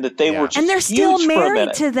 and that they Yeah. were just And they're still huge for a married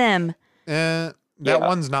minute. to them. That Yeah.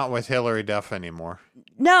 one's not with Hillary Duff anymore.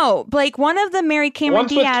 No, Blake, one of them married Cameron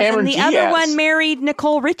One's with Diaz, Cameron and the other Diaz. one married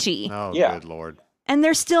Nicole Richie. Oh, Yeah. good Lord. And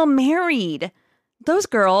they're still married. Those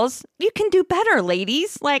girls, you can do better,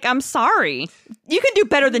 ladies. Like, I'm sorry. You can do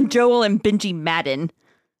better than Joel and Benji Madden.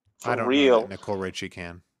 I don't know real. that Nicole Richie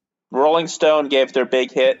can. Rolling Stone gave their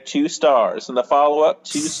big hit 2 stars, and the follow-up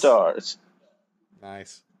 2 stars.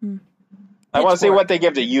 Nice. I want to see Pitchfork. what they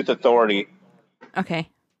give to Youth Authority. Okay.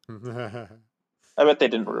 I bet they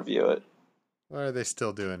didn't review it. Why are they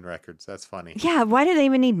still doing records? That's funny. Yeah, why do they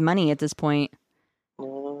even need money at this point?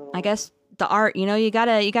 I guess the art, you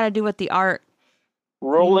gotta do what the art.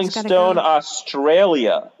 Rolling just gotta Stone go.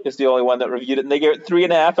 Australia is the only one that reviewed it, and they gave it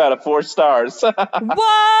 3.5 out of 4 stars. What?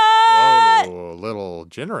 Whoa, a little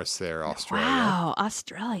generous there, Australia. Wow,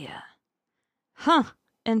 Australia. Huh.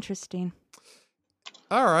 Interesting.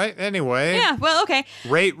 All right. Anyway, Yeah, well, okay.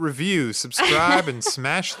 rate, review, subscribe, and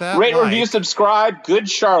smash that Rate, like. review, subscribe. Good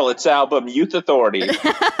Charlotte's album, Youth Authority. You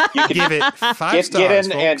can Give it 5 stars, get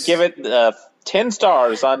in and folks. give it 10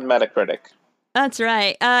 stars on Metacritic. That's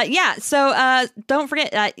right. Yeah. So don't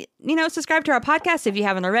forget, subscribe to our podcast if you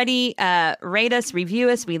haven't already. Rate us, review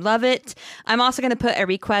us. We love it. I'm also going to put a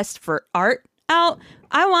request for art out.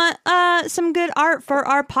 I want some good art for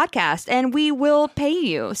our podcast, and we will pay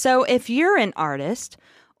you. So if you're an artist,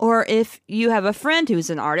 or if you have a friend who's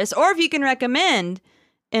an artist, or if you can recommend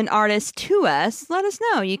an artist to us, let us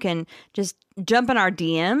know. You can just jump in our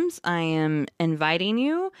DMs. I am inviting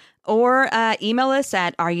you. Or email us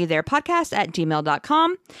at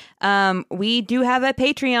areyoutherepodcast@gmail.com. We do have a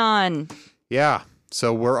Patreon. Yeah.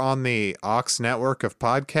 So we're on the Ox network of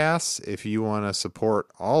podcasts. If you want to support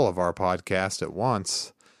all of our podcasts at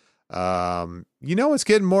once, it's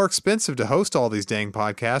getting more expensive to host all these dang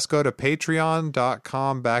podcasts. Go to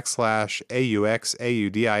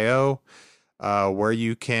patreon.com/AUXAUDIO, where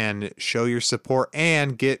you can show your support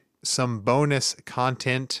and get some bonus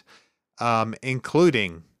content,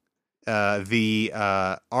 including the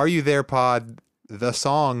Are You There Pod, the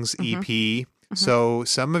Songs EP. Mm-hmm. So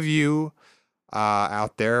some of you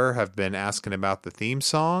out there have been asking about the theme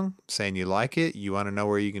song, saying you like it. You want to know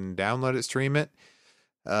where you can download it, stream it.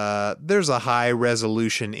 There's a high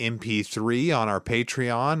resolution MP3 on our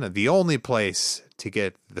Patreon. The only place to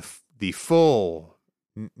get the full,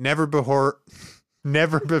 never before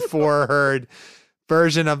heard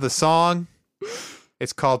version of the song.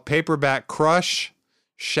 It's called Paperback Crush.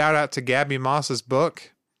 Shout out to Gabby Moss's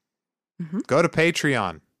book. Mm-hmm. Go to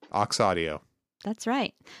Patreon, Ox Audio. That's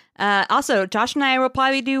right. Also, Josh and I will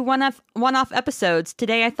probably do one-off episodes.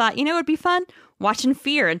 Today I thought, it would be fun watching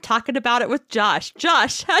Fear and talking about it with Josh.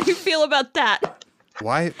 Josh, how do you feel about that?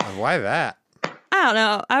 Why that? I don't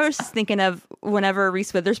know. I was just thinking of whenever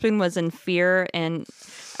Reese Witherspoon was in Fear and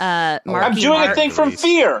Marky I'm doing a thing from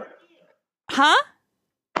Fear. Huh?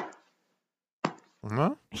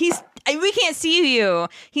 Huh? We can't see you.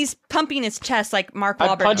 He's pumping his chest like Mark Wahlberg.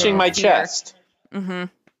 I'm punching my chest. Mm-hmm.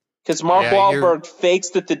 Because Mark Wahlberg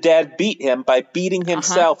fakes that the dad beat him by beating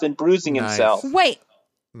himself and bruising himself. Wait.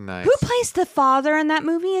 Nice. Who plays the father in that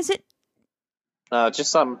movie? Is it?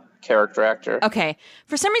 Just some character actor. Okay.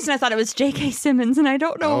 For some reason, I thought it was J.K. Simmons, and I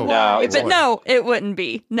don't know why. But no, it wouldn't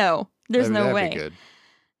be. No, there's no way. Be good.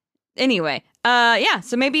 Anyway,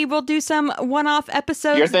 so maybe we'll do some one-off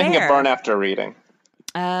episodes. You're thinking of Burn After Reading.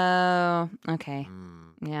 Oh, okay.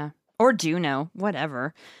 Yeah. Or Juno,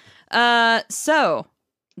 whatever. So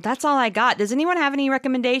that's all I got. Does anyone have any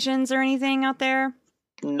recommendations or anything out there?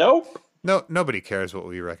 Nope. No, nobody cares what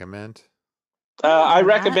we recommend. I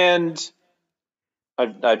recommend.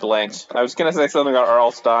 I blanked. I was going to say something about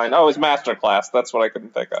Earl Stein. Oh, his Masterclass. That's what I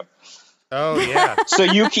couldn't think of. Oh yeah. So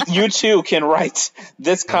you too can write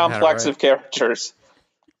this complex of characters,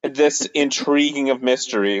 this intriguing of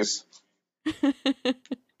mysteries.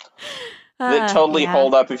 That totally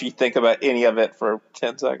hold up if you think about any of it for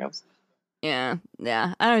 10 seconds. Yeah. I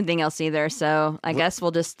don't have anything else either, so I guess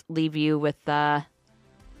we'll just leave you with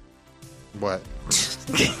what?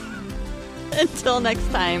 Until next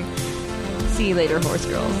time. See you later, horse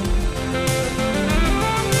girls.